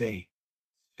place. Fake.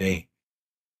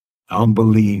 I don't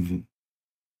believe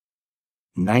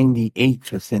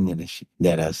 98% of the shit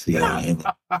that I see on the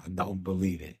internet, I don't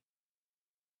believe it.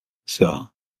 So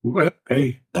Well,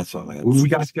 hey, that's all I got. we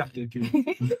got to do.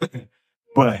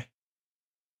 But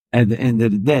at the end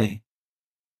of the day,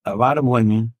 a lot of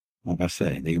women, like I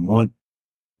said, they want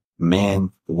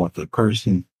man, they want the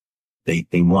person, they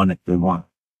want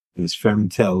this fairy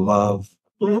tale love.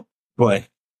 But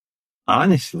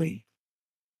honestly,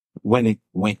 when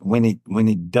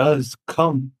it does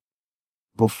come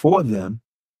before them,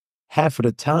 half of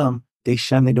the time they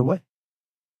shun it away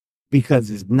because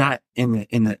it's not in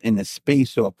a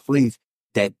space or a place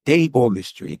that they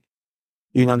orchestrate.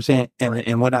 You know what I'm saying?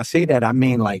 And when I say that, I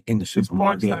mean like in the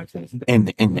supermarket, in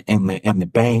the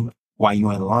bank, while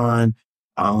you're in line.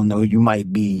 I don't know, you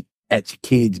might be at your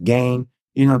kid's game.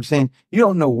 You know what I'm saying? You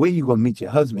don't know where you're gonna meet your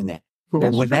husband at.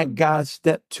 But when that guy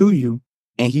stepped to you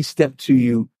and he stepped to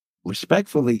you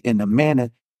respectfully in a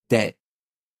manner that,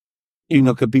 you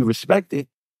know, could be respected,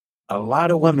 a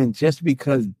lot of women, just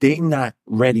because they not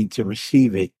ready to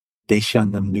receive it, they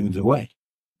shun them dudes away.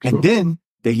 And then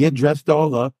they get dressed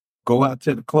all up, go out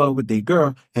to the club with their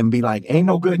girl and be like, ain't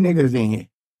no good niggas in here.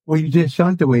 Well, you just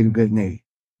shunned away the good nigga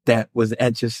that was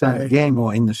at your side game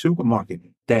or in the supermarket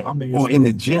or in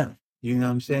the gym. You know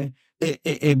what I'm saying?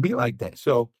 It'd be like that.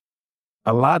 So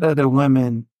a lot of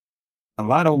women,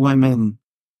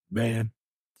 Man,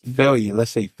 failure,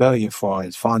 let's say failure for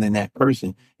as finding that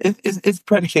person, it's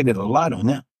predicated a lot on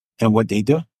them and what they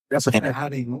do. that's a And fact. how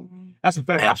they move. That's a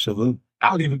fact. Absolutely. I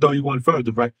don't even throw you one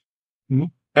further, right?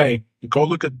 Hey, go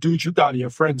look at dudes you got in your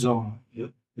friend zone.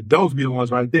 Those be the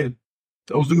ones right there.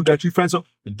 Those dudes that you friend zone,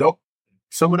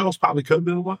 someone else probably could have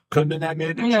been the one. Could have been that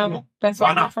man. That you No, know. that's Why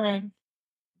why my not? friend.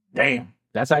 Damn.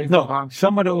 That's how you No, know.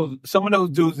 some of those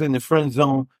dudes in the friend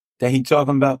zone that he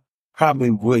talking about probably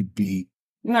would be,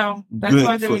 No, that's Good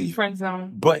why they're for in you. friend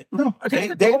zone. but no,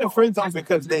 they're in the friend zone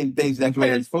because that's where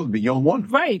they're supposed to be. You don't want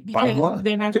them. Right, Bottom because line.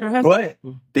 they're not your husband.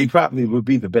 But they probably would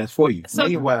be the best for you. So-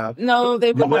 Meanwhile, No,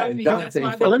 they would But not be. Dante That's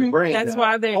why fucking they're. brains That's out.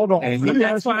 why they're. Hold on. And Let me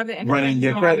That's ask why you. they're in running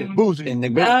your friend credit zone. boost in the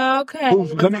business. Okay,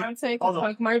 Boozy, let me- Dante hold can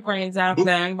on. fuck my brains out Boozy.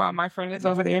 then while my friend is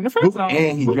over there in the friend zone.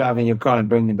 And he driving your car and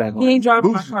bringing it back He home. ain't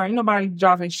driving my Boozy. car. Ain't nobody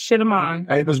driving shit of mine.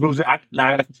 Hey, Ms. Boozy,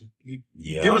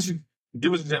 Yeah. give us an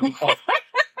example.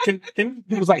 Can you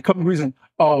give us like a couple reasons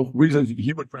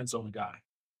you would friend zone a guy?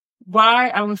 Why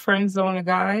I would friend zone a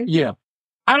guy? Yeah.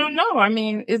 I don't know. I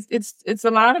mean, it's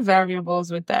a lot of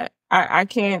variables with that. I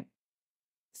can't.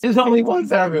 There's only one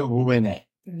variable in that.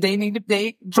 They need to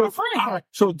date So, my friend. all right.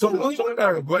 So,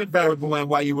 What variable in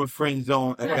why you would friend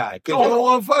zone a guy? Because Oh. you don't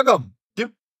want to fuck him.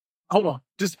 hold on.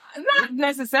 Just Not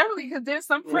necessarily, because there's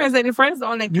some friends that in friend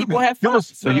zone that You- people have you fun. was-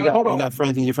 So you Hold on. got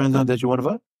friends in your friend zone that you want to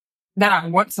fuck? That I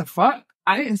want to fuck.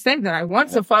 I didn't say that I want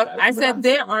to fuck. I said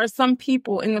there are some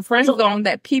people in the friend zone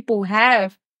that people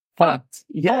have fucked,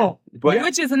 Yeah. But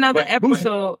which is another but Boozy,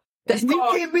 episode. That's you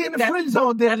called, can't be in the that's- friend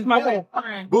zone. that's my Hold on.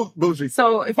 friend. Boozy.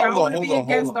 So if Hold y'all on, want to hold be a on,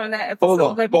 guest hold on. on that Hold episode,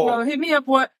 on, let me hold know. on. Hit me up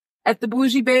at the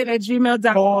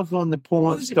bougiebed@gmail.com. pause on the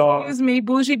porn star. Excuse me,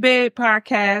 Bougie Bed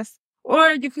Podcast.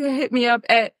 Or you can hit me up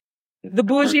at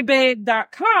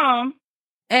thebougiebed.com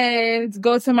and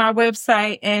go to my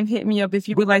website and hit me up if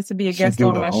you would like to be a guest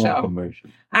on my show. Commercial.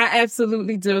 I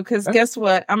absolutely do, because guess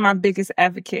what? I'm my biggest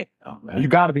advocate. Oh, man. You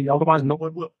got to be, otherwise no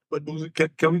one will. But Boozy,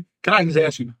 can I just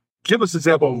ask you? Give us an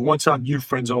example of one time you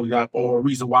friend zoned a guy, or a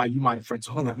reason why you might friend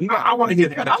zone. I want to hear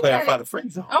that. Gotta clarify the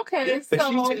friend zone. Okay,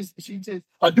 so She just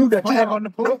A dude that you flag have on the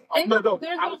pool. Ain't no,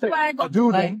 there's I no would say flag a on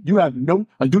dude the that play. you have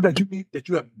a dude that you meet that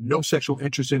you have no sexual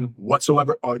interest in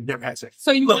whatsoever, or never had sex.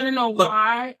 So you Look, want to know look.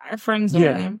 why I friend zone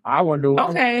him? I want to know.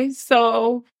 Okay,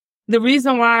 so the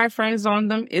reason why I friend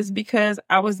zoned them is because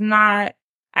I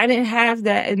didn't have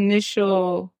that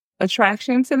initial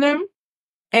attraction to them,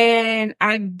 and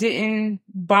I didn't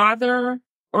bother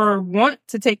or want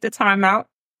to take the time out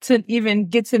to even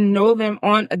get to know them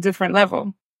on a different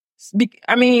level.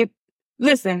 I mean,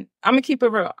 listen, I'm gonna keep it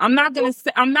real. I'm not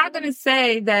gonna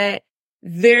say that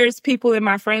there's people in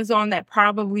my friend zone that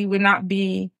probably would not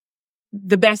be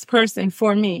the best person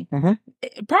for me. Mhm.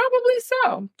 Probably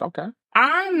so. Okay.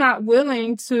 I'm not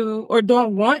willing to or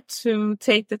don't want to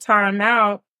take the time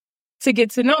out to get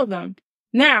to know them.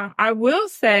 Now, I will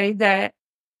say that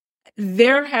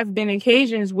there have been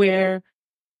occasions where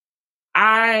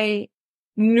I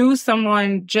knew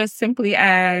someone just simply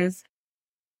as,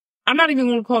 I'm not even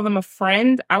going to call them a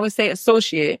friend. I would say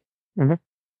associate. Mhm.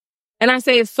 And I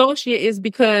say associate is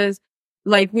because,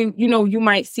 like, when, you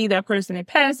might see that person in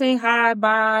passing, hi,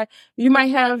 bye. You might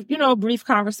have, brief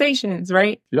conversations,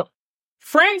 right? Yep.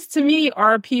 Friends to me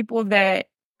are people that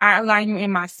I allow you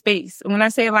in my space. And when I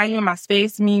say allow you in my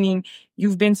space, meaning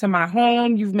you've been to my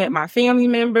home, you've met my family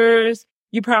members,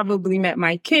 You probably met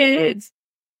my kids,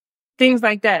 things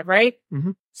like that, right?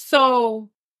 Mhm. So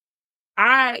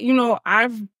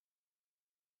I've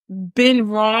been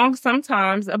wrong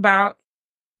sometimes about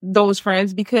those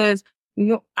friends because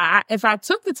if I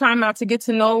took the time out to get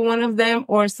to know one of them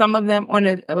or some of them on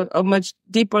a much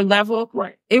deeper level,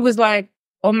 Right. it was like,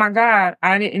 oh my God,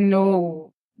 I didn't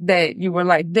know that you were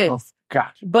like this. Oh,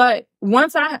 gotcha. But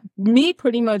once I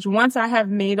have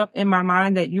made up in my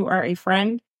mind that you are a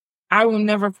friend, I will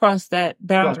never cross that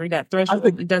boundary, that threshold.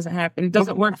 think- It doesn't happen. It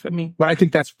doesn't work for me. But I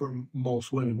think that's for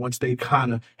most women. Once they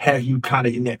kind of have you kind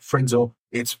of in that friend zone,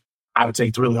 I would say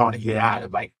it's really hard to get out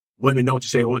of. Like, women know what you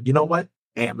say. Well, you know what?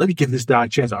 Let me give this guy a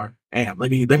chance. Or, let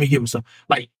me give him some.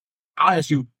 Like, I'll ask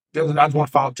you, I just want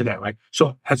to follow up to that, right?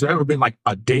 So has there ever been like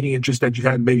a dating interest that you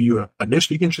had maybe you were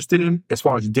initially interested in as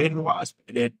far as dating wise?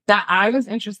 And then That I was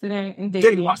interested in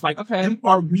dating wise, like okay. you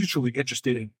are mutually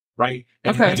interested in, right?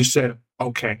 And Okay. you just said,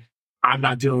 okay, I'm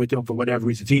not dealing with him for whatever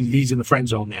reason. He's in the friend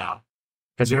zone now.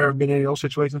 Has there ever been any of those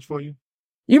situations for you?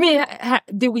 You mean,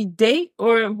 did we date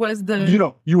or was the... You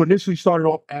know, you initially started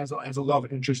off as a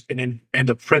love interest and then end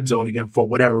up friend zoning again for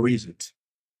whatever reasons.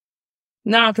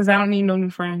 No, because I don't need no new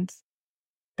friends.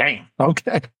 Damn.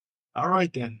 Okay. All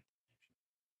right then.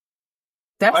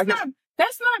 That's I guess-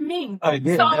 that's not me.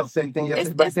 Again, So, that's the same thing it's-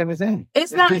 everybody's saying.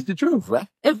 It's not... It's the truth, right?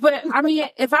 But I mean,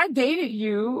 if I dated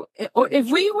you, or if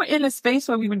we were in a space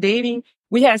where we were dating,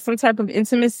 we had some type of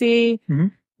intimacy,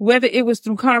 Mhm. whether it was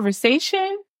through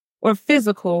conversation or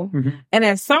physical. Mhm. And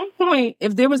at some point,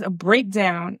 if there was a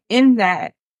breakdown in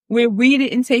that where we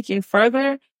didn't take it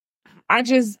further, I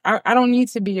don't need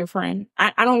to be your friend.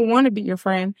 I don't want to be your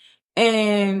friend.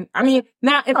 And I mean,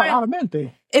 now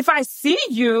if I see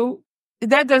you,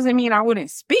 that doesn't mean I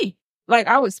wouldn't speak. Like,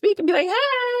 I would speak and be like,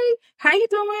 hey, how you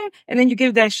doing? And then you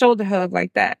give that shoulder hug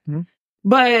like that. Mhm.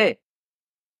 But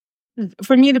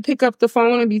for me to pick up the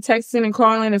phone and be texting and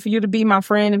calling and for you to be my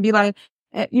friend and be like,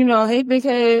 hey, big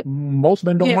head. Most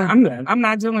men don't want to do that. I'm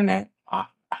not doing that.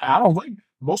 I don't think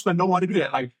most men don't want to do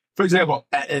that. Like, for example,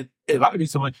 if I could be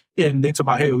someone and they talk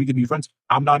about, hey, we can be friends,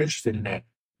 I'm not interested in that.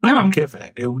 I don't care for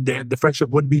that. The friendship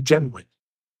wouldn't be genuine.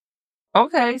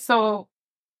 Okay, so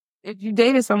if you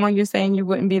dated someone, you're saying you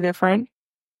wouldn't be their friend?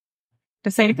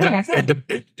 The same thing I said.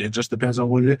 It just depends on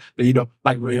what it is. But,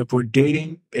 like if we're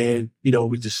dating and,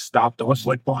 we just stopped on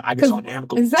what point, I guess on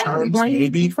amicable terms,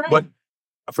 maybe. But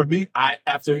for me,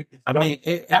 after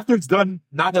it's done,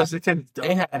 not just it's done.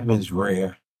 It happens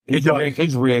rare. It does.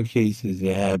 It's rare cases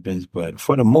it happens, but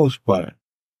for the most part,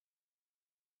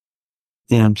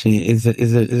 you know what I'm saying?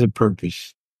 It's a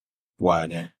purpose why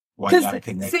that. Why y'all Because,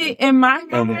 connected. see, in my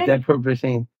And if mind, that purpose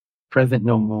ain't present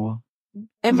no more.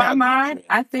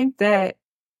 I think that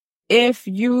if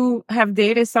you have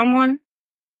dated someone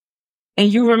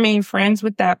and you remain friends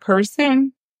with that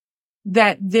person,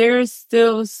 that there's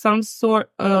still some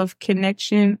sort of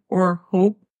connection or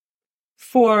hope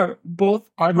for both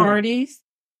I agree. parties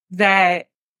that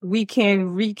we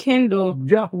can rekindle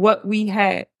Yeah. what we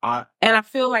had. And I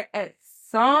feel like at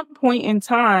some point in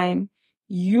time,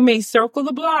 you may circle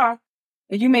the block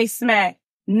and you may smack,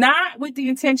 not with the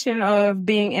intention of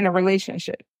being in a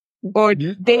relationship or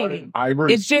dating. I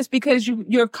agree. It's just because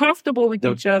you're comfortable with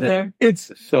each other.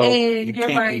 So And you you're can't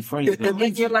be like- friends. it- with it them.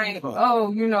 And you're like,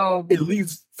 It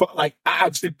leaves, I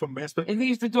would say from my perspective, it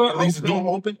leaves the door it leaves the door open.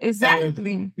 open.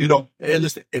 Exactly. And, and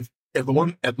listen, if the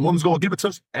woman's going to give it to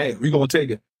us, hey, we're going to take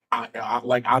it.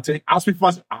 I'll speak for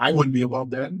myself. I wouldn't be above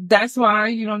that. That's why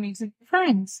you don't need to be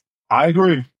friends. I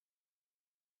agree.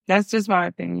 That's just my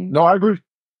opinion. No, I agree.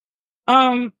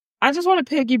 I just want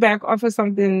to piggyback off of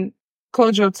something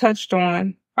Kojo touched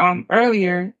on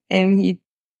earlier, and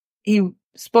he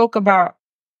spoke about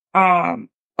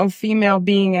a female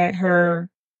being at her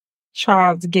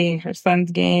child's game, her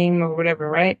son's game or whatever,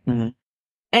 right? Mhm.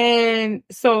 And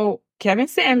so Kevin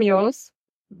Samuels,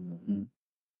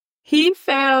 he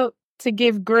failed to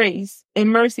give grace and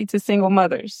mercy to single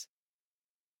mothers.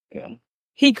 Yeah.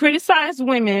 He criticized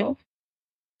women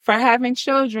for having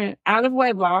children out of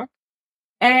wedlock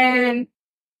and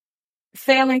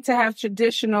failing to have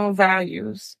traditional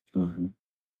values, Mhm.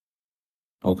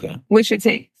 Okay. which it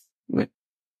takes.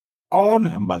 I'm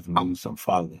about to lose some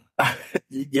father.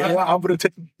 Yeah, I'm going to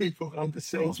take people on the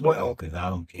same as well. Because I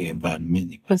don't care about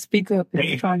many. But speak up.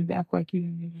 You're trying to act like you.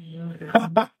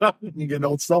 You get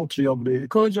no salty over there.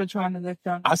 Kojo trying to lift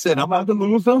up. I said I'm about to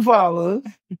lose some followers.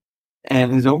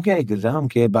 And it's okay because I don't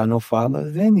care about no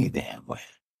followers any damn way.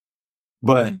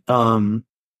 But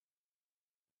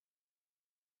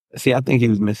see, I think he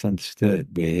was misunderstood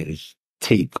with his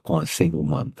take on single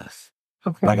mothers.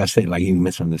 Okay. Like I said, like he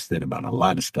misunderstood about a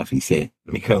lot of stuff he said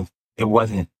because it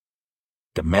wasn't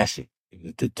the message. It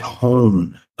was the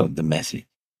tone of the message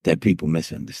that people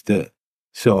misunderstood.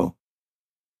 So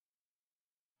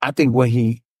I think what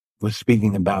he was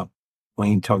speaking about when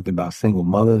he talked about single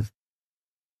mothers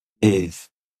is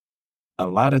a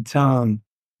lot of time,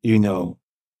 you know,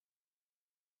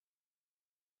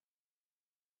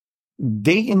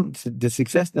 dating, the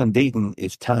success on dating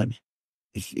is timing.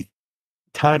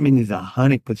 Timing is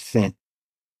 100%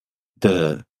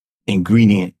 the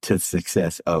ingredient to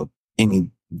success of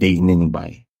dating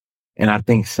anybody. And I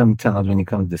think sometimes when it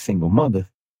comes to single mothers,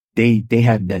 they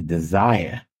have that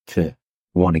desire to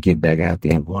want to get back out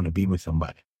there and want to be with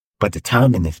somebody. But the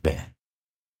timing is bad.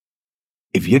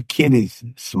 If your kid is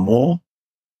small,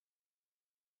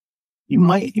 you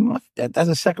might, that's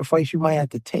a sacrifice you might have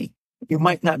to take. You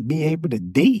might not be able to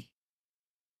date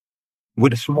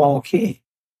with a small kid.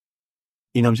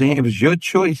 You know what I'm saying? It was your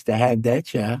choice to have that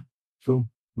child. So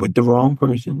with the wrong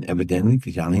person, evidently,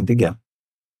 because y'all ain't together.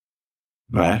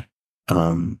 Right?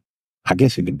 I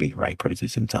guess it could be the right person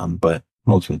sometimes, but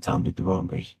most of the time it's the wrong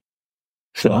person.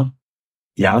 So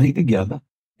y'all ain't together.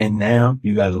 And now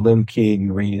you got a little kid,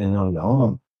 you're raising on your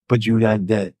own, but you got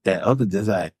that other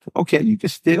desire. Okay, you can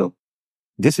still,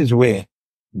 this is where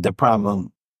the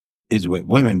problem is with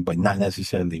women, but not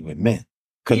necessarily with men.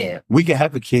 Because we can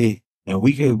have a kid and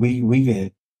we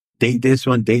can date this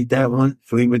one, date that one,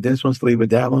 sleep with this one, sleep with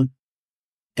that one.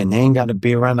 And they ain't got to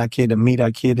be around our kid and meet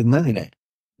our kid and none of that.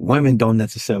 Women don't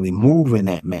necessarily move in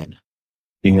that manner.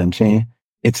 You know what I'm saying?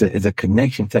 It's a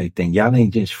connection type thing. Y'all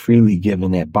ain't just freely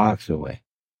giving that box away.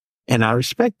 And I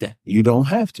respect that. You don't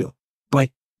have to. But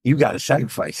you got to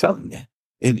sacrifice something there.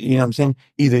 You know what I'm saying?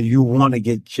 Either you want to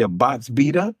get your box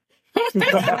beat up,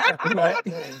 right?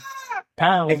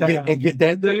 Pounds. And get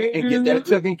that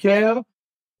taken care of,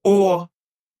 or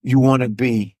you want to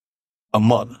be a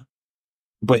mother.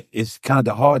 But it's kind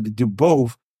of hard to do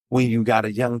both when you got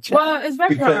a young child. Well, it's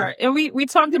very hard. And we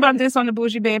talked about this on the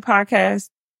Bougie Babe podcast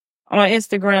on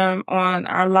Instagram on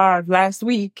our live last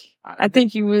week. I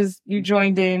think you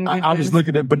joined in. I was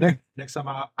looking at, but next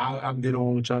time I'll get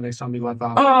on with y'all. Next time you like,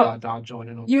 I'll join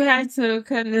in. You had to,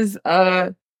 cause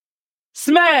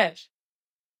Smash.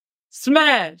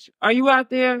 Are you out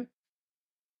there?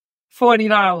 $40,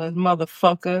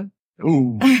 motherfucker.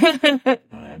 Ooh.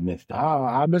 I missed that.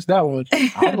 I missed that one.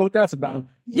 I don't know what that's about.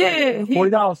 Yeah.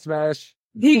 $40 Smash.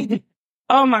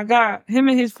 Oh my God. Him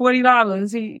and his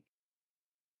 $40.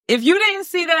 If you didn't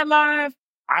see that live,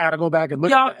 I gotta go back and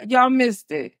look. Y'all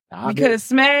missed it. Because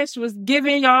Smash was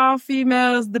giving y'all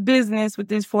females the business with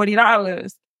this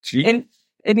 $40.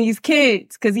 And these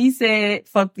kids, cause he said,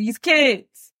 fuck these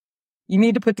kids. You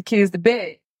need to put the kids to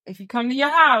bed. If you come to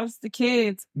your house, the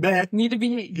kids need to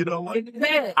be you know what? in the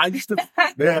bed. I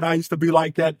used to be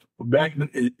like that back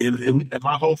in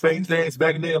my whole phase days,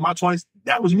 back in my 20s.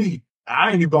 That was me.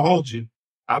 I ain't even gonna hold you.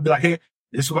 I'd be like, hey,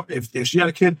 if she had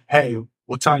a kid, hey,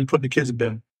 what time you putting the kids in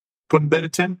bed? Put in bed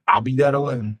at 10, I'll be there at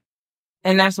 11.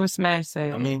 And that's what Smash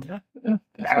said. I mean,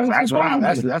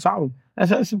 that's how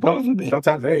it's supposed to be.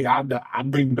 Sometimes, hey, I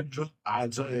bring Benadryl.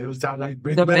 It was time I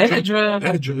bring the Benadryl.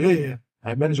 Benadryl, yeah. I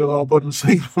had Benadryl all put in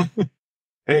sleep.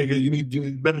 Hey, you need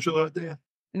Benadryl out there?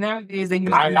 Nowadays, they use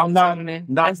melatonin.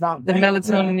 That's the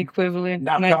melatonin equivalent.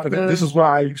 This is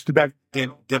why I used to back.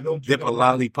 Dip a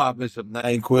lollipop in some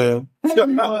NyQuil.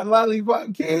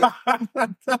 Lollipop, kid.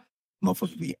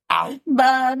 Motherfuckers be out.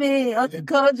 Bobby, Uncle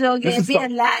Kojo gave me a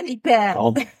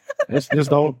lollipop. This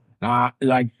don't.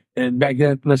 Like, and back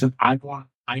then, listen, I didn't want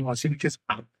to see the kids.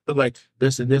 I feel like,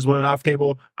 listen, this one off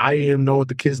cable. I didn't even know what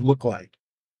the kids look like.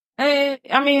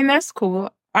 I mean, that's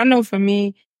cool. I know for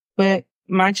me, but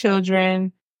my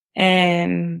children,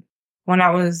 and when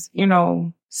I was,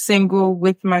 single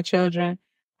with my children,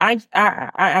 I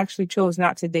actually chose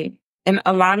not to date. And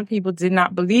a lot of people did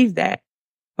not believe that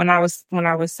when I was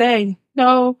saying,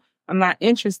 no, I'm not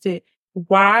interested.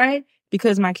 Why?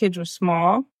 Because my kids were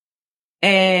small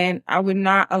and I would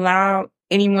not allow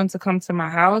anyone to come to my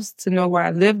house to know where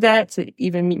I lived at, to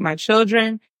even meet my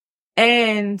children.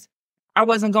 And I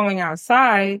wasn't going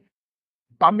outside,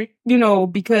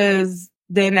 because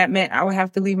then that meant I would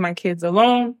have to leave my kids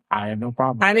alone. I have no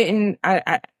problem. I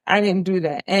didn't do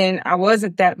that. And I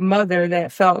wasn't that mother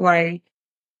that felt like,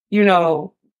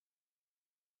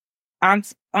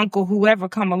 aunt, uncle, whoever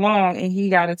come along and he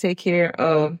got to take care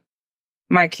of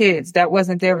my kids. That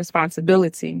wasn't their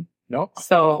responsibility. No.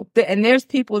 So, and there's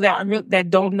people that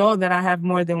don't know that I have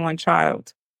more than one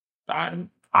child.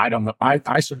 I don't know.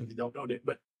 I certainly don't know that,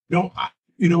 but you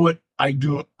know what? I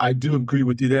do agree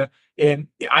with you there. And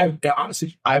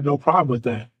honestly, I have no problem with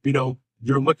that.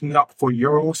 You're looking out for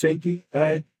your own safety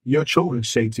and your children's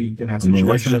safety in that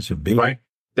situation. That should be. Right?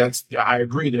 I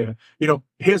agree there. You know,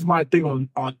 here's my thing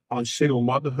on single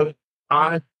motherhood.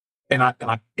 And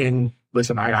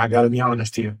listen, I gotta be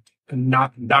honest here.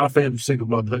 Not a fan of single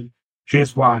motherhood.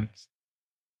 Here's why.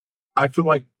 I feel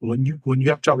like when you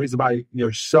have a child raised by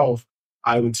yourself,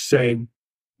 I would say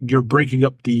you're breaking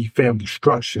up the family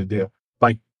structure there.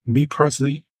 Like me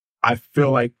personally, I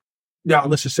feel like, yeah,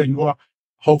 let's just say you are.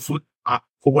 Hopefully,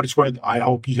 for what it's worth, I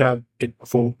hope you have it.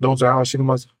 For those that are single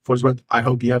mothers, for what it's worth, I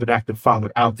hope you have an active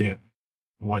father out there.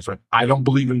 For what it's worth. I don't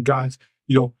believe in guys,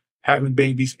 having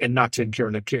babies and not taking care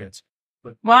of their kids.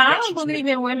 But Well, I that's don't just me. believe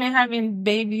in women having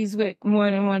babies with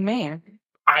more than one man.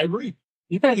 I agree.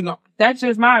 That's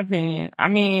just my opinion. I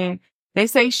mean, they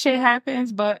say shit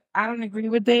happens, but I don't agree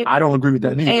with it. I don't agree with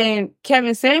that either. And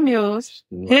Kevin Samuels,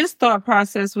 his thought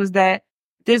process was that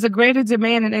there's a greater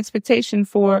demand and expectation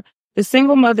for the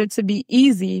single mother to be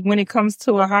easy when it comes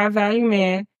to a high value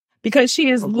man because she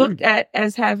is looked at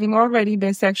as having already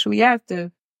been sexually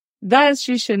active. Thus,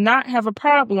 she should not have a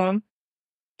problem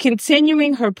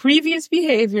continuing her previous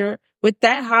behavior with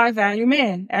that high value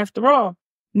man. After all,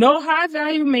 no high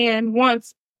value man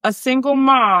wants a single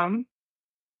mom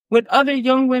when other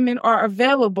young women are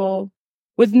available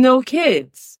with no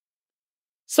kids.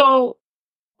 So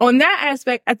on that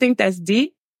aspect, I think that's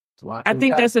deep. I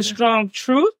think that's a strong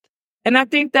truth. And I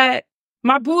think that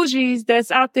my bougies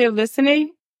that's out there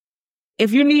listening,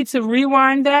 if you need to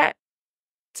rewind that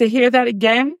to hear that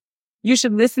again, you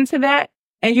should listen to that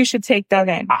and you should take that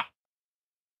in.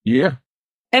 Yeah.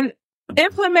 And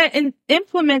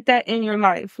implement that in your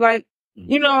life. Like,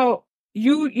 you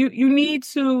need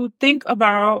to think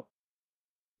about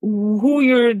who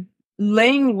you're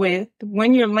laying with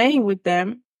when you're laying with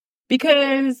them.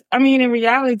 Because, I mean, in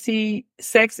reality,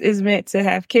 sex is meant to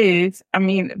have kids. I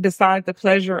mean, besides the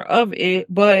pleasure of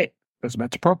it, but It's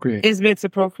meant to procreate. it's meant to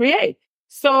procreate.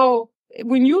 So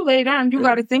when you lay down, you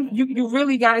got to think, you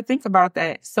really got to think about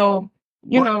that. So,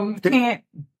 you can't.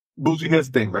 Boozy, here's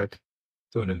the thing, right?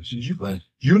 So listen,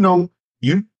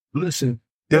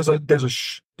 there's a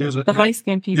The light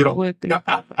skinned people would think.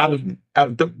 out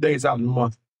of 30 days out of the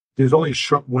month, there's only a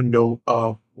short window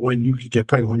of when you can get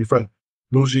pregnant when you're pregnant.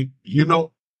 Boozy, you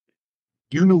know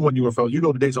when you were pregnant. You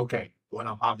know the day's okay when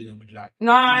I'm ovulating with Jack.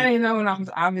 No, I didn't know when I was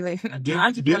ovulating.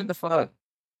 I just what the fuck.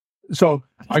 So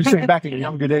are you saying back in your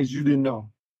younger days you didn't know?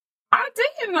 I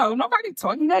didn't know. Nobody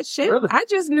told me that shit. Really? I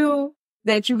just knew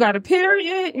that you got a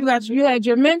period, you had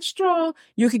your menstrual,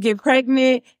 you could get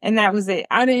pregnant, and that was it.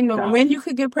 I didn't know when you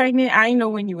could get pregnant. I didn't know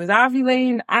when you was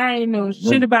ovulating. I didn't know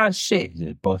shit about shit.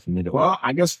 Well,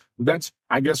 I guess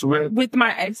we're With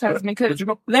my ex-husband, because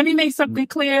let me make something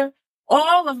clear.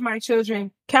 All of my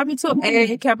children, capital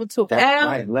A, capital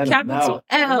L, capital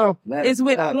L, is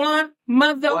with one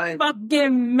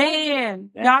motherfucking man.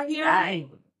 Y'all hear?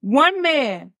 One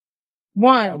man.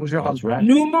 That was your husband.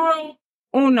 Numero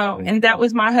uno, and that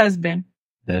was my husband.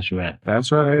 That's right.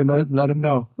 That's right. Let him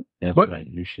know. That's But- right.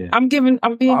 You should. I'm being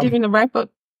given the wrap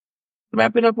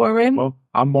it up already. Well,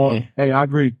 I'm on. Hey, I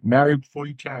agree. Marry before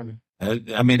you carry.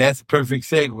 I mean, that's a perfect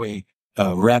segue.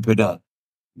 Wrap it up.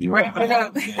 Wrap it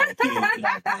up.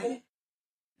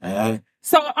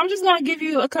 So I'm just gonna give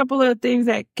you a couple of things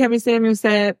that Kevin Samuel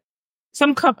said.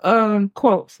 Some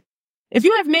quotes. If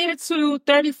you have made it to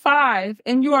 35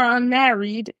 and you are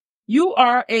unmarried, you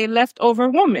are a leftover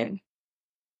woman.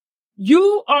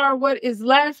 You are what is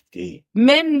left.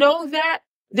 Men know that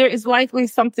there is likely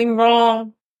something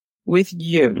wrong with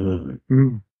you.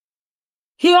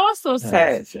 He also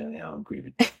says, I don't agree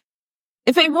with that.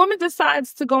 if a woman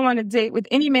decides to go on a date with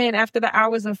any man after the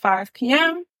hours of 5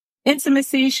 p.m.,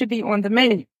 intimacy should be on the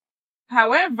menu.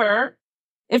 However,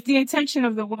 if the intention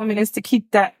of the woman is to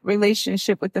keep that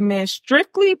relationship with the man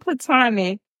strictly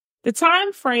platonic, the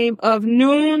time frame of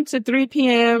noon to 3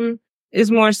 p.m.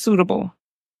 is more suitable.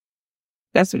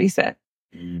 That's what he said.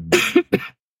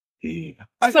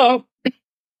 So,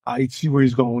 I see where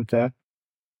he's going with that.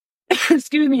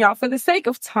 excuse me, y'all, for the sake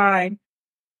of time,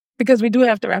 because we do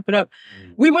have to wrap it up.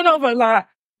 We went over a lot.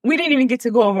 We didn't even get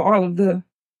to go over all of the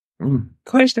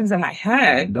questions that I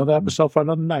had. Another episode for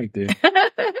another night there.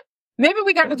 Maybe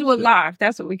we got to do it live.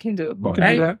 That's what we can do. We can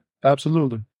Right? do that.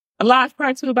 Absolutely. A live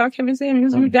part 2 about Kevin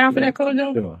Samuels. You down for that,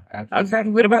 Kojo? Sure. Absolutely. Okay.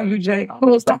 What about you, Jay?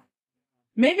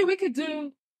 Maybe we could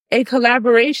do a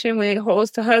collaboration with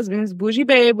Hoes to Husbands, Bougie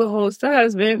Babe with Hoes to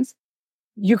Husbands.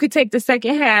 You could take the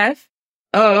second half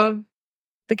of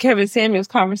the Kevin Samuels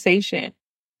conversation.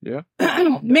 Yeah.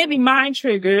 Maybe Mind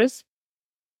Triggers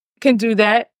can do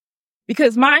that,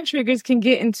 because Mind Triggers can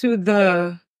get into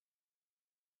the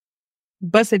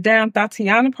bust it down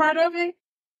Tatiana part of it.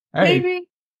 Hey, Maybe.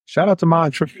 shout out to my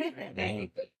trip.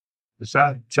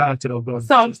 Shout out to those brothers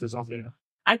So- and sisters over there.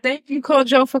 I thank you,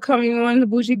 Kojo, for coming on the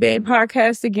Bougie Babe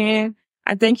podcast again.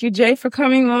 I thank you, Jay, for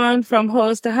coming on from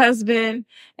Hoes to Husband.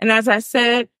 And as I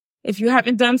said, if you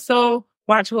haven't done so,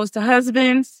 watch Hoes to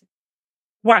Husbands,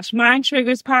 watch Mind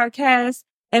Triggers podcast,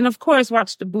 and of course,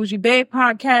 watch the Bougie Babe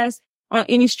podcast on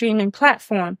any streaming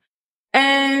platform.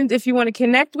 And if you want to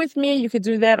connect with me, you could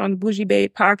do that on the Bougie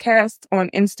Babe podcast on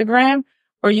Instagram,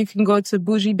 or you can go to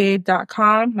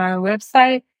bougiebabe.com, my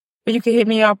website, or you can hit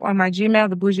me up on my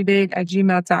Gmail,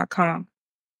 thebougiebabe@gmail.com.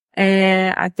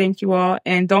 And I thank you all.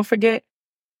 And don't forget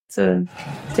to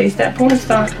taste that porn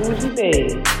star. Bougie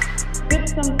Babe. Sip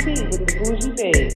some tea with the Bougie Babe.